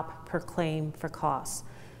cap per claim for costs.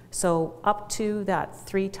 So up to that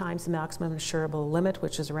 3 times the maximum insurable limit,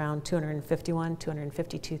 which is around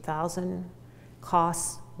 $252,000,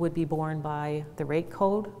 costs would be borne by the rate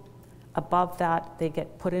code. Above that, they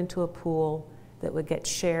get put into a pool that would get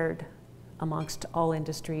shared amongst all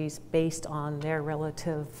industries based on their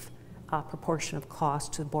relative proportion of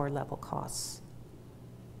cost to the board level costs.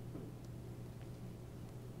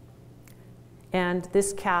 And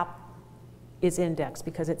this cap is indexed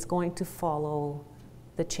because it's going to follow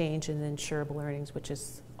the change in insurable earnings, which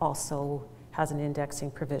is also has an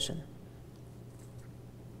indexing provision.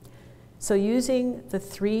 So using the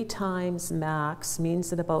 3 times max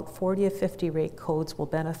means that about 40 of 50 rate codes will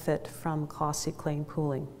benefit from costly claim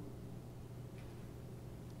pooling.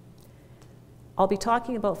 I'll be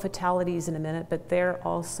talking about fatalities in a minute, but they're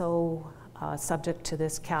also subject to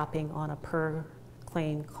this capping on a per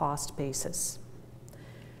claim cost basis.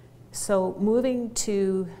 So moving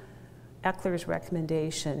to Eckler's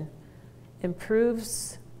recommendation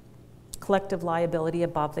improves collective liability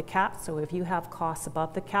above the cap. So if you have costs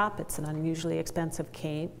above the cap, it's an unusually expensive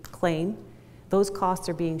claim. Those costs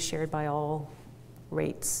are being shared by all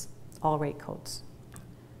rates, all rate codes.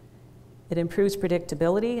 It improves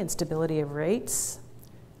predictability and stability of rates,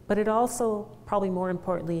 but it also, probably more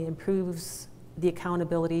importantly, improves the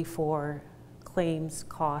accountability for claims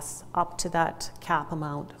costs up to that cap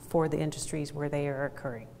amount for the industries where they are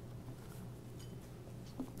occurring.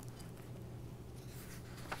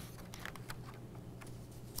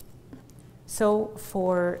 So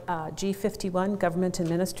for G51, government and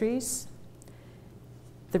ministries,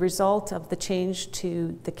 the result of the change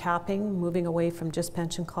to the capping, moving away from just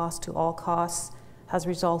pension costs to all costs, has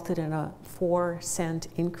resulted in a 4-cent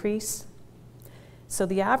increase. So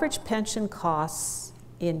the average pension costs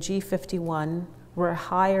in G51 were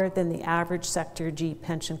higher than the average sector G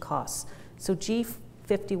pension costs. So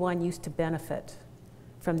G51 used to benefit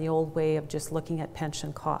from the old way of just looking at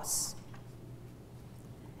pension costs.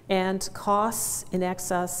 And costs in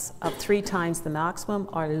excess of 3 times the maximum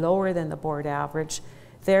are lower than the board average.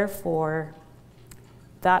 Therefore,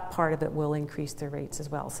 that part of it will increase their rates as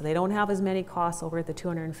well. So they don't have as many costs over the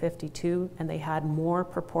 252, and they had more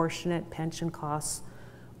proportionate pension costs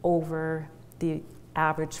over the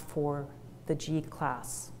average for the G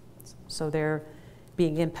class. So they're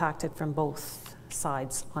being impacted from both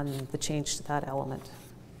sides on the change to that element.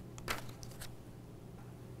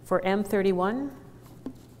 For M31,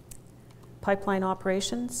 pipeline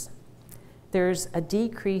operations, there's a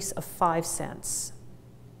decrease of 5 cents.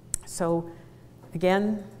 So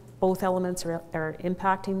again, both elements are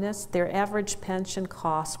impacting this. Their average pension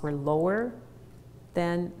costs were lower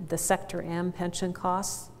than the sector M pension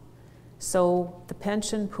costs. So the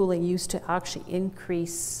pension pooling used to actually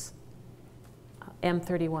increase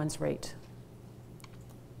M31's rate.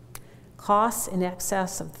 Costs in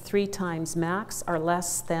excess of 3 times max are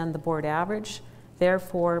less than the board average.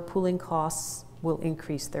 Therefore, pooling costs will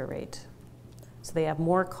increase their rate. So they have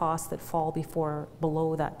more costs that fall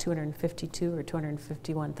below that $252,000 or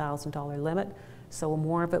 $251,000 limit. So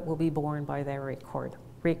more of it will be borne by their rate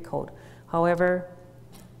code. However,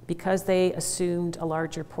 because they assumed a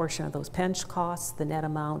larger portion of those pension costs, the net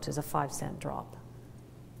amount is a 5-cent drop.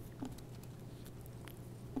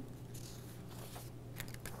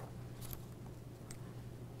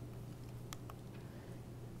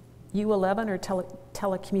 U11 or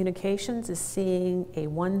telecommunications is seeing a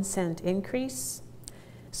 1-cent increase.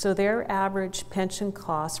 So their average pension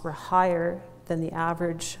costs were higher than the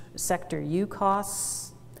average sector U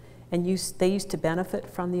costs, and they used to benefit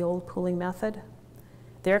from the old pooling method.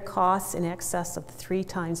 Their costs in excess of 3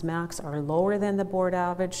 times max are lower than the board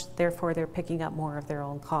average, therefore they're picking up more of their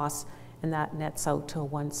own costs, and that nets out to a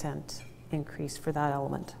 1-cent increase for that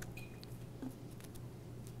element.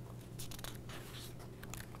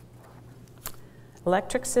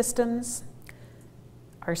 Electric systems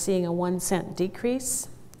are seeing a 1-cent decrease.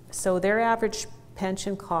 So their average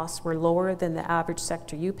pension costs were lower than the average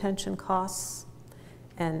sector U pension costs,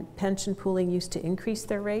 and pension pooling used to increase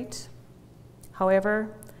their rate.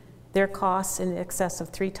 However, their costs in excess of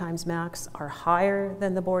 3 times max are higher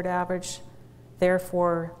than the board average.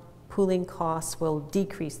 Therefore, pooling costs will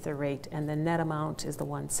decrease their rate, and the net amount is the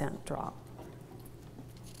 1-cent drop.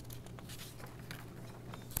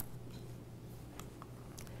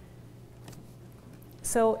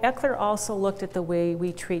 So Eckler also looked at the way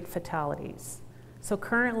we treat fatalities. So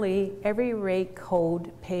currently, every rate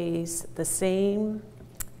code pays the same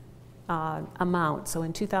amount. So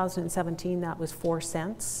in 2017, that was 4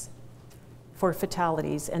 cents for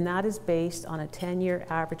fatalities, and that is based on a 10-year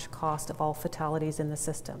average cost of all fatalities in the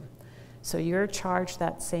system. So you're charged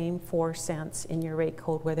that same 4 cents in your rate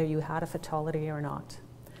code whether you had a fatality or not.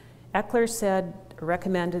 Eckler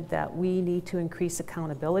recommended that we need to increase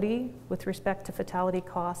accountability with respect to fatality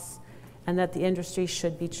costs, and that the industry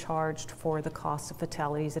should be charged for the cost of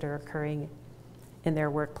fatalities that are occurring in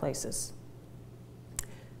their workplaces.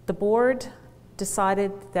 The board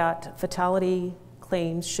decided that fatality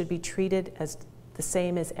claims should be treated as the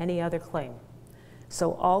same as any other claim.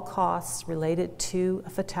 So all costs related to a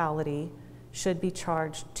fatality should be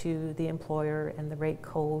charged to the employer and the rate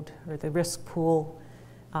code or the risk pool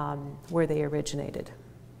where they originated.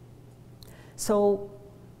 So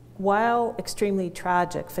while extremely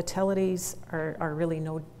tragic, fatalities are really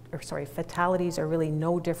no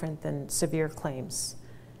different than severe claims.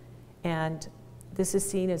 And this is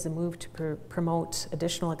seen as a move to promote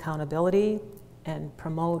additional accountability and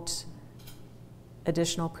promote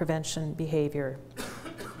additional prevention behavior.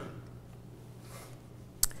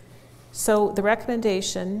 So the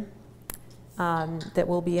recommendation that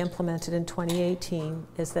will be implemented in 2018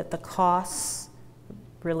 is that the costs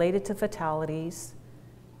related to fatalities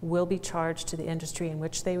will be charged to the industry in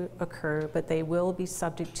which they occur, but they will be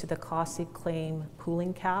subject to the costly claim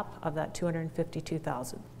pooling cap of that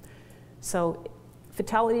 $252,000. So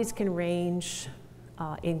fatalities can range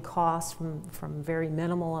in cost from very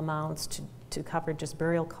minimal amounts to cover just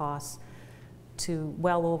burial costs to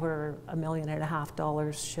well over $1.5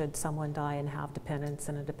 million should someone die and have dependents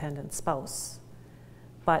and a dependent spouse.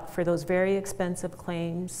 But for those very expensive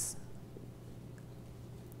claims,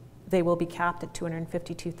 they will be capped at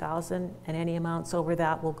 $252,000, and any amounts over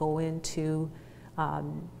that will go into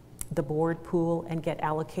the board pool and get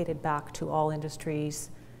allocated back to all industries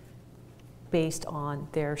based on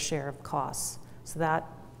their share of costs. So that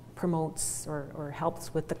promotes or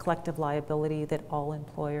helps with the collective liability that all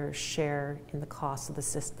employers share in the cost of the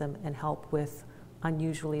system and help with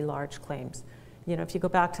unusually large claims. You know, if you go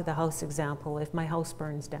back to the house example, if my house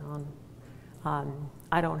burns down,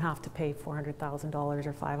 I don't have to pay $400,000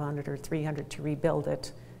 or $500 or $300 to rebuild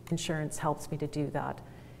it. Insurance helps me to do that.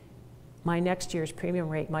 My next year's premium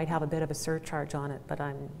rate might have a bit of a surcharge on it, but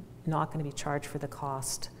I'm not going to be charged for the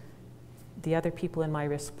cost. The other people in my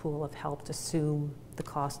risk pool have helped assume the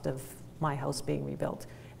cost of my house being rebuilt.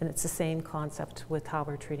 And it's the same concept with how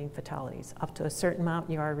we're treating fatalities. Up to a certain amount,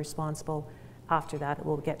 you are responsible. After that, it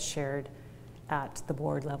will get shared at the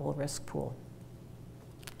board level risk pool.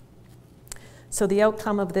 So the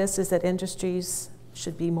outcome of this is that industries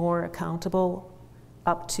should be more accountable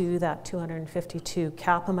up to that 252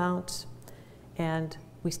 cap amount, and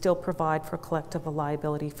we still provide for collective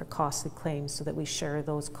liability for costly claims so that we share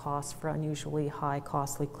those costs for unusually high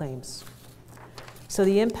costly claims. So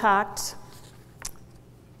the impact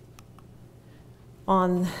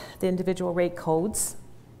on the individual rate codes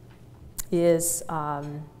is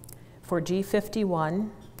for G51,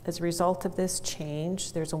 as a result of this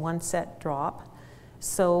change, there's a 1 cent drop.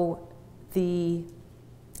 So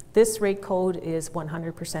this rate code is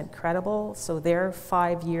 100% credible, so their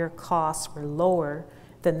 5-year costs were lower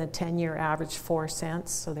than the 10-year average 4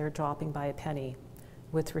 cents, so they're dropping by a penny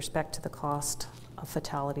with respect to the cost of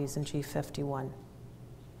fatalities in G51.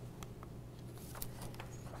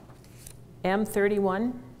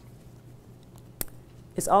 M31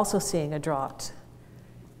 is also seeing a drop.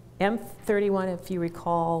 M31, if you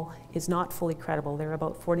recall, is not fully credible. They're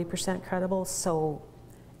about 40% credible, so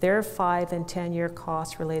their 5 and 10-year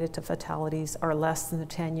costs related to fatalities are less than the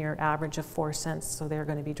 10-year average of 4 cents, so they're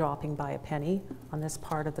going to be dropping by a penny on this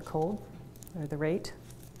part of the code, or the rate.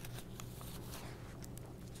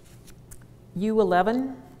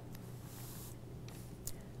 U11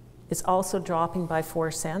 is also dropping by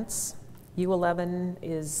 4 cents. U11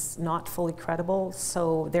 is not fully credible,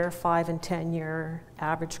 so their 5 and 10-year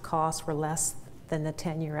average costs were less than the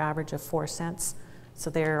 10-year average of 4 cents, so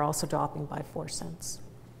they're also dropping by 4 cents.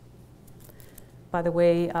 By the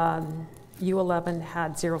way, U11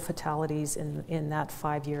 had 0 fatalities in that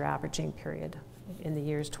 5-year averaging period in the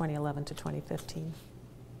years 2011 to 2015.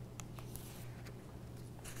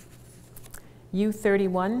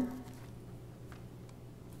 U31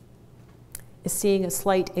 is seeing a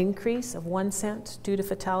slight increase of 1 cent due to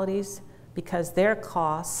fatalities because their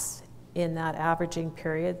costs in that averaging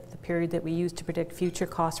period, the period that we use to predict future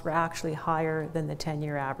costs, were actually higher than the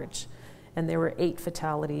 10-year average. And there were 8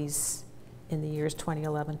 fatalities in the years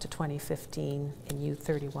 2011 to 2015 in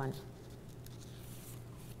U31.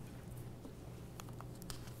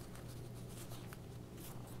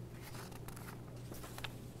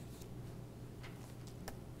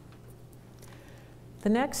 The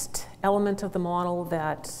next element of the model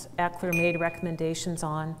that Eckler made recommendations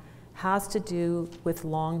on has to do with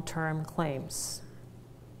long-term claims.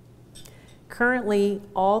 Currently,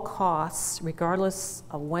 all costs, regardless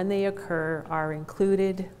of when they occur, are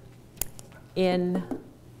included in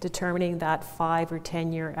determining that 5 or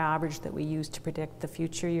 10-year average that we use to predict the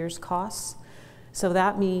future year's costs. So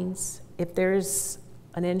that means if there's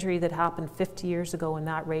an injury that happened 50 years ago in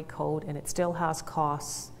that rate code and it still has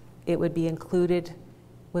costs, it would be included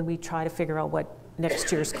when we try to figure out what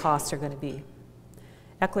next year's costs are going to be.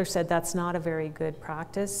 Eckler said that's not a very good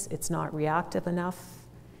practice. It's not reactive enough,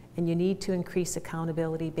 and you need to increase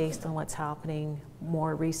accountability based on what's happening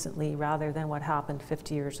more recently rather than what happened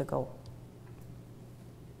 50 years ago.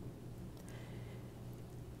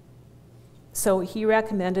 So he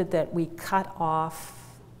recommended that we cut off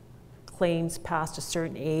claims past a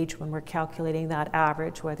certain age when we're calculating that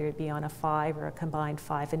average, whether it be on a 5 or a combined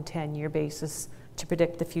 5 and 10-year basis, to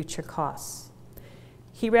predict the future costs.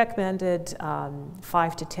 He recommended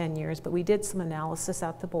 5 to 10 years, but we did some analysis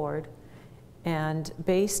at the board, and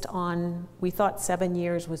based on, we thought 7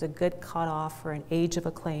 years was a good cutoff for an age of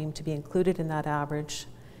a claim to be included in that average,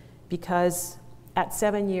 because at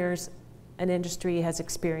 7 years, an industry has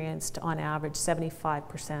experienced, on average,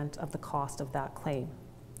 75% of the cost of that claim.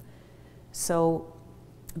 So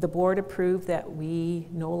the board approved that we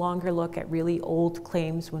no longer look at really old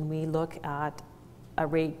claims when we look at a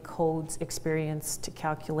rate code's experience to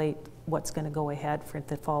calculate what's going to go ahead for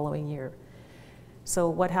the following year. So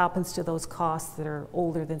what happens to those costs that are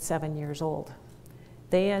older than 7 years old?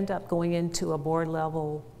 They end up going into a board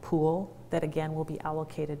level pool that again will be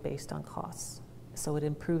allocated based on costs. So it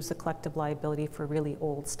improves the collective liability for really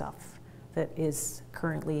old stuff that is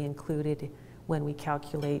currently included when we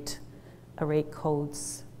calculate a rate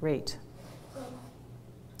code's rate.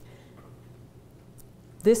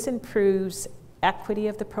 This improves equity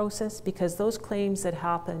of the process because those claims that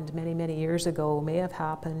happened many, many years ago may have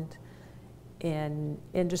happened in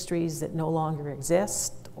industries that no longer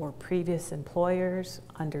exist or previous employers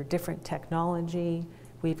under different technology.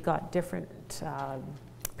 We've got different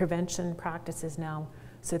prevention practices now,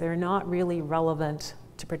 so they're not really relevant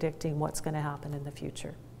to predicting what's going to happen in the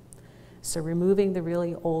future. So removing the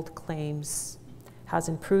really old claims has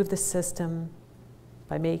improved the system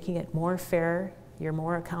by making it more fair. You're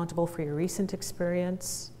more accountable for your recent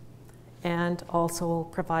experience, and also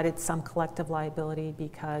provided some collective liability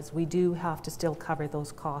because we do have to still cover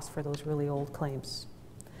those costs for those really old claims.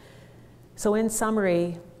 So in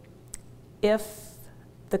summary, if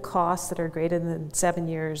the costs that are greater than 7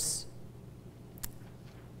 years,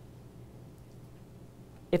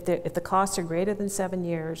 if the costs are greater than 7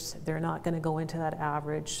 years, they're not going to go into that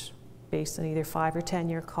average based on either 5 or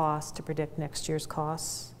 10-year costs to predict next year's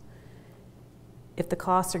costs. If the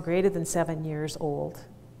costs are greater than 7 years old,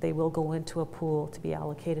 they will go into a pool to be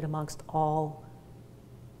allocated amongst all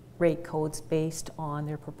rate codes based on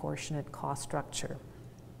their proportionate cost structure.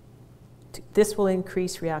 This will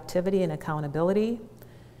increase reactivity and accountability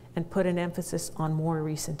and put an emphasis on more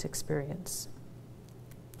recent experience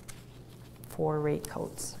for rate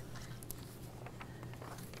codes.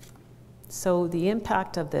 So the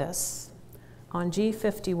impact of this, on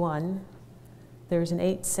G51, there's an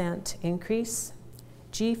 8-cent increase.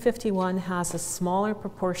 G51 has a smaller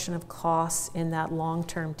proportion of costs in that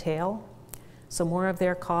long-term tail. So more of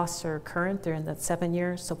their costs are current, they're in that 7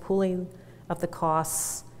 years, so pooling of the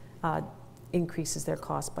costs increases their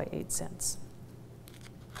cost by 8 cents.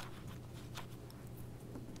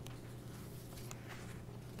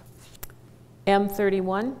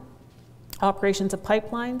 M31, operations of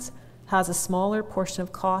pipelines, has a smaller portion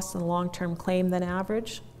of costs in a long-term claim than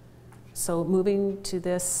average. So moving to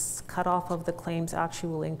this cutoff of the claims actually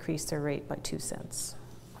will increase their rate by 2 cents.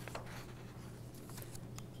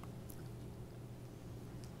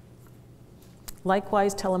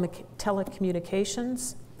 Likewise,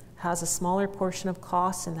 telecommunications has a smaller portion of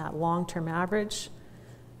costs in that long-term average.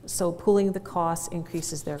 So pooling the costs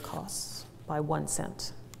increases their costs by 1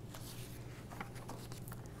 cent.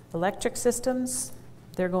 Electric systems,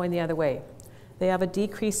 they're going the other way. They have a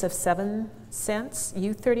decrease of 7 cents.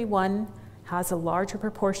 U31 has a larger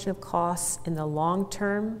proportion of costs in the long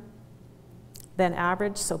term than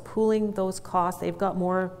average, so pooling those costs, they've got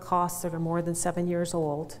more costs that are more than 7 years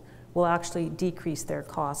old, will actually decrease their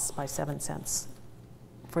costs by 7 cents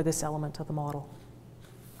for this element of the model.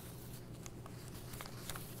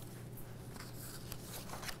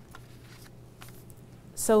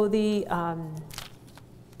 So the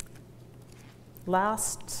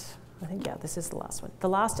this is the last one. The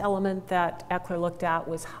last element that Eckler looked at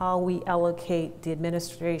was how we allocate the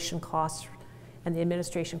administration costs, and the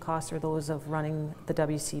administration costs are those of running the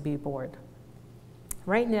WCB board.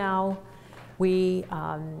 Right now, we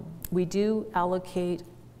do allocate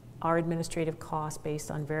our administrative costs based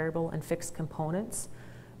on variable and fixed components,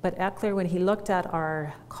 But Eckler, when he looked at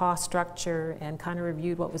our cost structure and kind of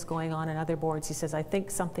reviewed what was going on in other boards, he says, I think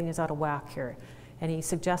something is out of whack here. And he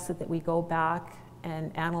suggested that we go back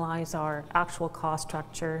and analyze our actual cost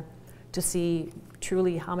structure to see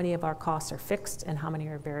truly how many of our costs are fixed and how many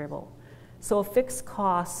are variable. So a fixed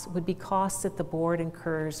cost would be costs that the board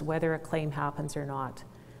incurs whether a claim happens or not.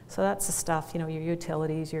 So that's the stuff, you know, your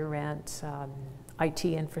utilities, your rent, IT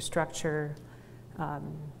infrastructure,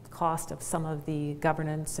 cost of some of the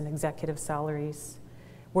governance and executive salaries.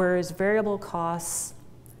 Whereas variable costs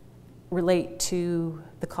relate to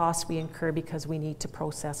the costs we incur because we need to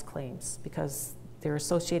process claims, because they're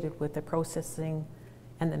associated with the processing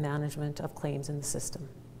and the management of claims in the system.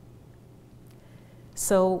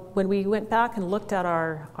 So when we went back and looked at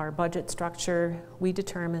our budget structure, we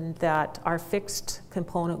determined that our fixed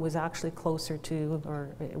component was actually closer to,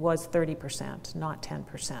 or it was 30%, not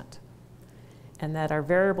 10%, and that our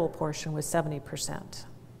variable portion was 70%.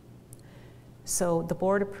 So the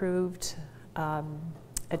board approved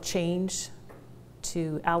a change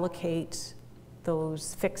to allocate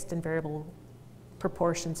those fixed and variable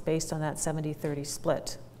proportions based on that 70-30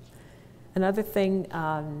 split. Another thing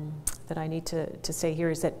that I need to say here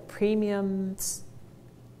is that premiums,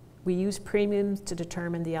 we use premiums to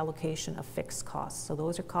determine the allocation of fixed costs. So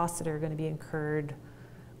those are costs that are going to be incurred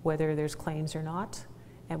whether there's claims or not.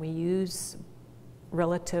 And we use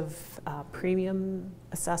relative premium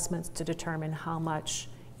assessments to determine how much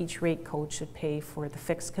each rate code should pay for the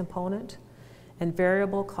fixed component. And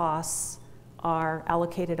variable costs are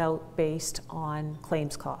allocated out based on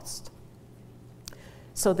claims cost.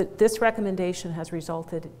 So that this recommendation has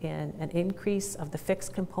resulted in an increase of the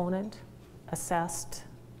fixed component assessed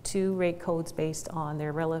to rate codes based on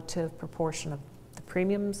their relative proportion of the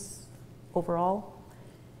premiums overall,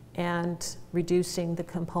 and reducing the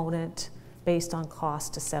component based on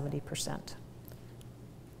cost to 70%.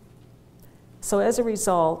 So as a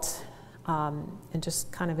result, and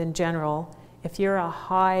just kind of in general, if you're a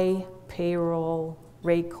high payroll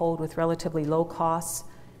rate code with relatively low costs,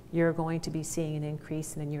 you're going to be seeing an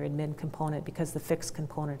increase in your admin component because the fixed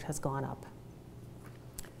component has gone up.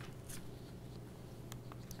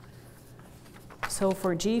 So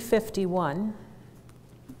for G51,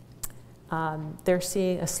 they're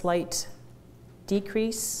seeing a slight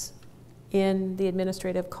decrease in the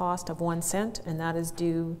administrative cost of 1 cent, and that is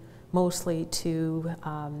due mostly to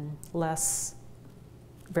less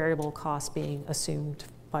variable costs being assumed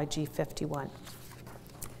by G51.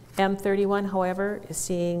 M31, however, is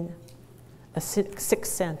seeing a 6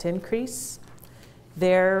 cent increase.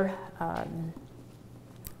 Their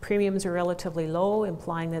premiums are relatively low,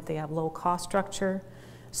 implying that they have low cost structure.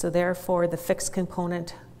 So therefore, the fixed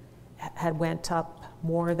component had went up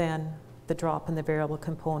more than the drop in the variable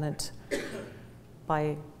component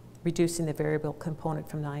by reducing the variable component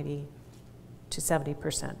from 90 to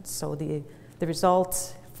 70%. So the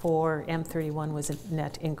result for M31 was a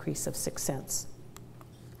net increase of 6 cents.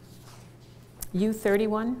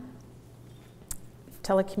 U31,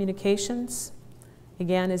 telecommunications,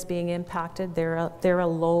 again, is being impacted. They're a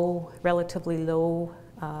low, relatively low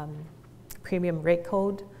premium rate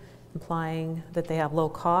code, implying that they have low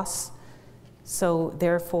costs. So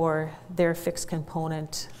therefore, their fixed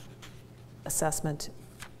component assessment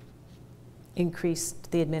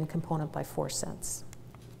increased the admin component by 4 cents.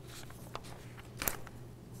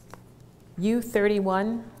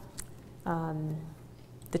 U31,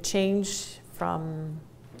 the change from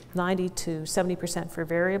 90 to 70% for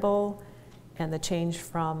variable, and the change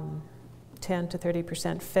from 10 to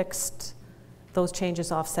 30% fixed, those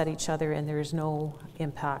changes offset each other, and there is no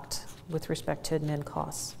impact with respect to admin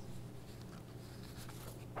costs.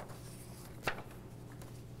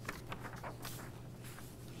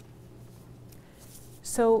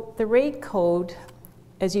 So the rate code,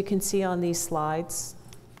 as you can see on these slides,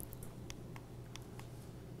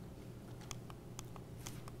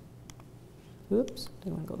 oops,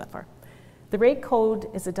 didn't want to go that far. The rate code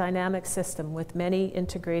is a dynamic system with many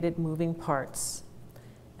integrated moving parts.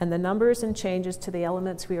 And the numbers and changes to the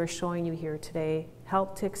elements we are showing you here today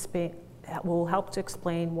will help to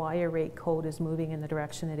explain why a rate code is moving in the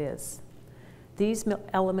direction it is. These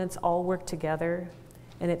elements all work together,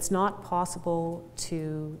 and it's not possible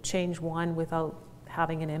to change one without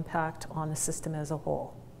having an impact on the system as a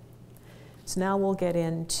whole. So now we'll get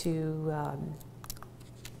into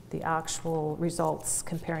the actual results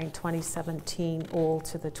comparing 2017 old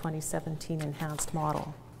to the 2017 enhanced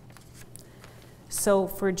model. So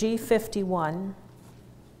for G51,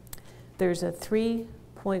 there's a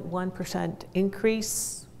 3.1%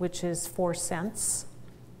 increase, which is 4 cents.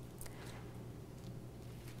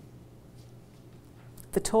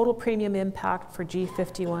 The total premium impact for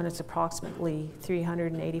G51 is approximately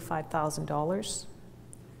 $385,000.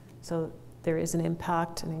 So there is an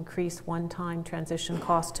impact, an increased one-time transition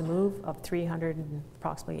cost to move of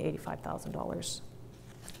approximately $85,000.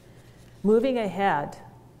 Moving ahead,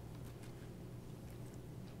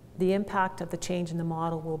 the impact of the change in the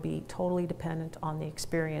model will be totally dependent on the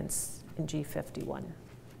experience in G51.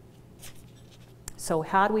 So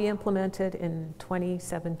had we implemented in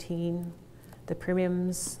 2017, the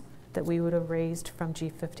premiums that we would have raised from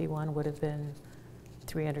G51 would have been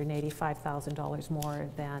 $385,000 more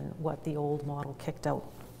than what the old model kicked out.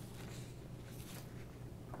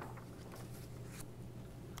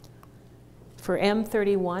 For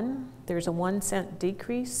M31, there's a 1 cent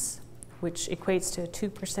decrease, which equates to a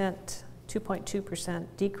 2.2%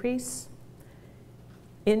 decrease.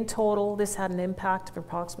 In total, this had an impact of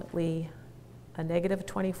approximately a negative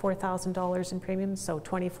 $24,000 in premiums, so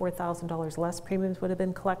 $24,000 less premiums would have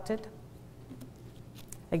been collected.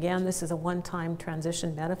 Again, this is a one-time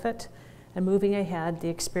transition benefit, and moving ahead, the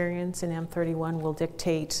experience in M31 will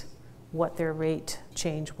dictate what their rate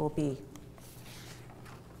change will be.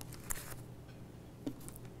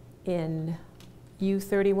 In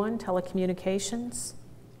U31 telecommunications,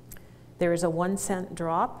 there is a 1 cent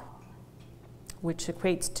drop, which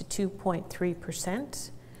equates to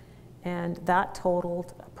 2.3%. And that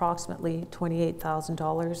totaled approximately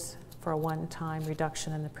 $28,000 for a one-time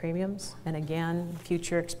reduction in the premiums. And again,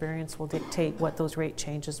 future experience will dictate what those rate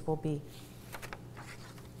changes will be.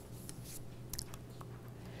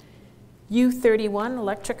 U31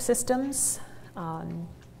 electric systems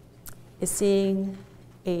is seeing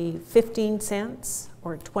a 15 cents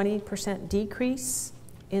or 20% decrease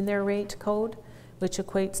in their rate code, which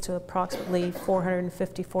equates to approximately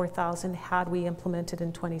 $454,000 had we implemented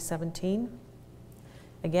in 2017.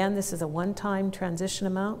 Again, this is a one-time transition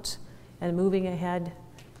amount, and moving ahead,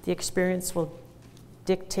 the experience will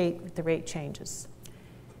dictate the rate changes.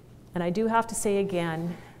 And I do have to say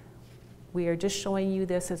again, we are just showing you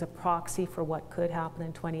this as a proxy for what could happen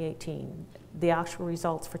in 2018. The actual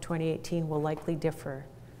results for 2018 will likely differ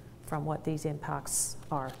from what these impacts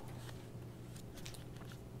are.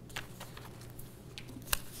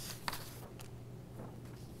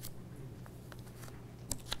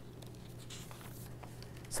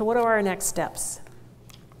 So what are our next steps?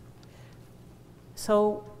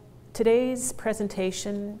 So today's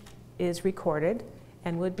presentation is recorded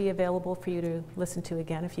and would be available for you to listen to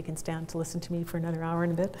again if you can stand to listen to me for another hour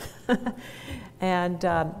and a bit. And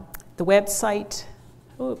the website,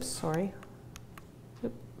 oops, sorry.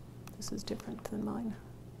 This is different than mine.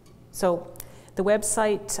 So the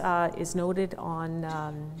website is noted on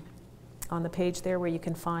the page there where you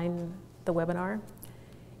can find the webinar.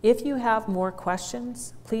 If you have more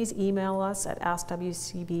questions, please email us at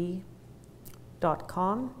askwcb.com.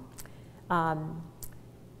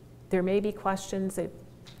 There may be questions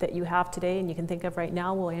that you have today and you can think of right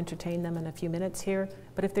now. We'll entertain them in a few minutes here.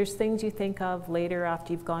 But if there's things you think of later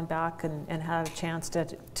after you've gone back and had a chance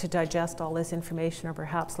to digest all this information, or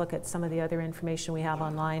perhaps look at some of the other information we have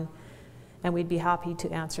online, and we'd be happy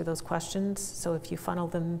to answer those questions. So if you funnel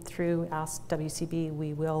them through Ask WCB,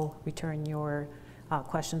 we will return your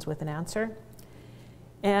questions with an answer.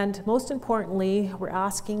 And most importantly, we're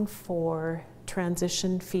asking for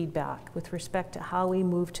transition feedback with respect to how we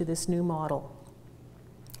move to this new model.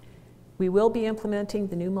 We will be implementing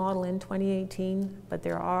the new model in 2018, but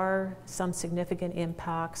there are some significant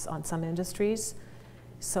impacts on some industries.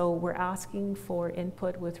 So we're asking for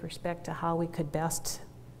input with respect to how we could best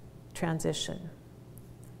transition.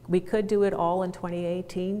 We could do it all in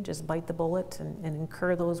 2018, just bite the bullet and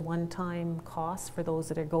incur those one-time costs for those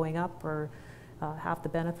that are going up, or have the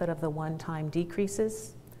benefit of the one-time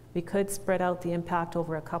decreases. We could spread out the impact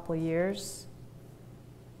over a couple of years.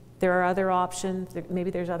 There are other options, maybe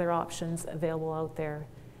there's other options available out there.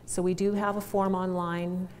 So we do have a form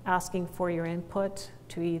online asking for your input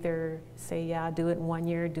to either say, yeah, do it in 1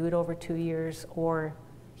 year, do it over 2 years, or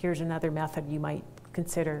here's another method you might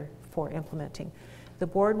consider for implementing. The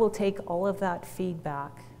board will take all of that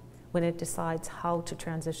feedback when it decides how to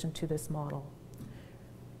transition to this model.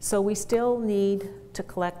 So we still need to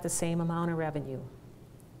collect the same amount of revenue.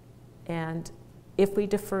 And if we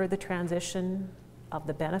defer the transition of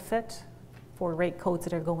the benefit for rate codes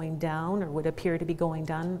that are going down or would appear to be going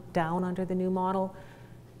down under the new model,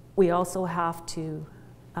 we also have to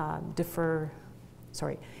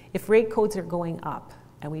if rate codes are going up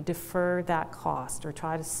and we defer that cost or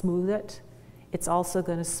try to smooth it, it's also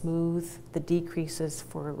going to smooth the decreases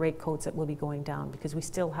for rate codes that will be going down, because we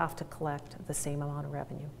still have to collect the same amount of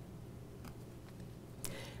revenue.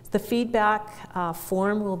 The feedback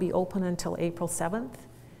form will be open until April 7th,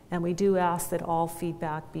 and we do ask that all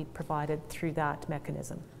feedback be provided through that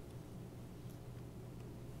mechanism.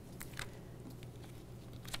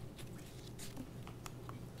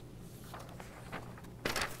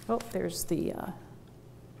 Oh, there's the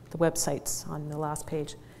websites on the last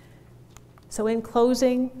page. So in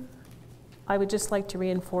closing, I would just like to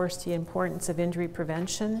reinforce the importance of injury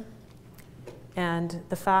prevention and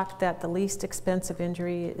the fact that the least expensive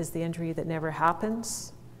injury is the injury that never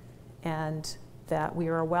happens, and that we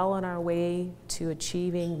are well on our way to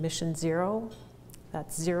achieving Mission Zero.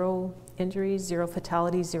 That's 0 injuries, 0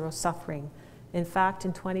 fatalities, 0 suffering. In fact,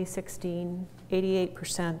 in 2016,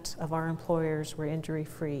 88% of our employers were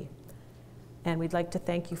injury-free. And we'd like to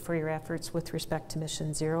thank you for your efforts with respect to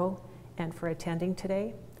Mission Zero and for attending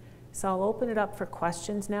today. So I'll open it up for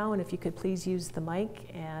questions now, and if you could please use the mic,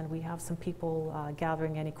 and we have some people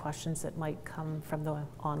gathering any questions that might come from the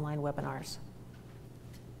online webinars.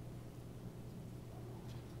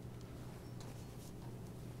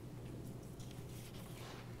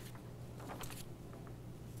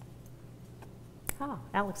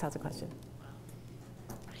 Alex has a question.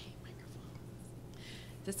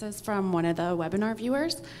 This is from one of the webinar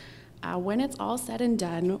viewers. When it's all said and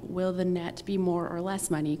done, will the net be more or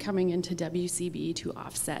less money coming into WCB to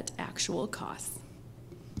offset actual costs?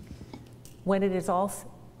 When it is all,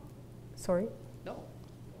 sorry? No.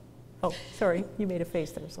 Oh, sorry, you made a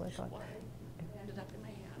face there, so I thought. It ended up in my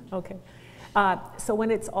hand. Okay. So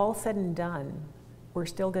when it's all said and done, we're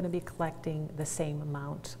still going to be collecting the same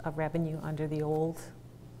amount of revenue under the old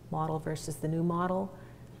model versus the new model.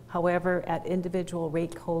 However, at individual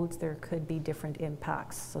rate codes, there could be different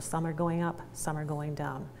impacts. So some are going up, some are going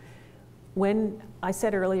down. When I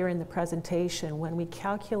said earlier in the presentation, when we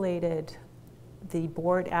calculated the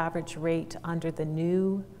board average rate under the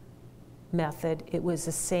new method, it was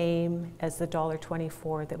the same as the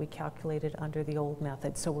 $1.24 that we calculated under the old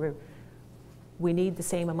method. So we need the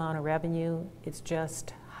same amount of revenue. It's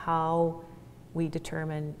just how we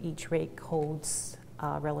determine each rate code's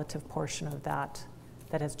relative portion of that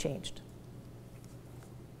has changed.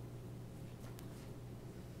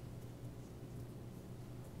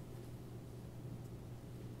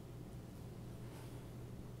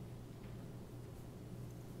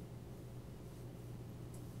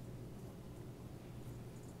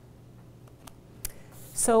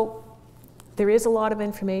 So there is a lot of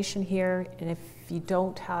information here, and if you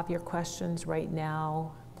don't have your questions right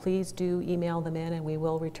now, please do email them in and we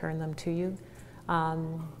will return them to you.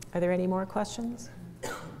 Are there any more questions?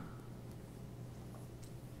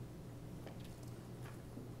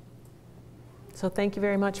 So thank you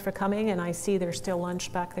very much for coming, and I see there's still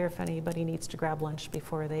lunch back there if anybody needs to grab lunch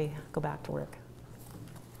before they go back to work.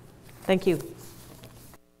 Thank you.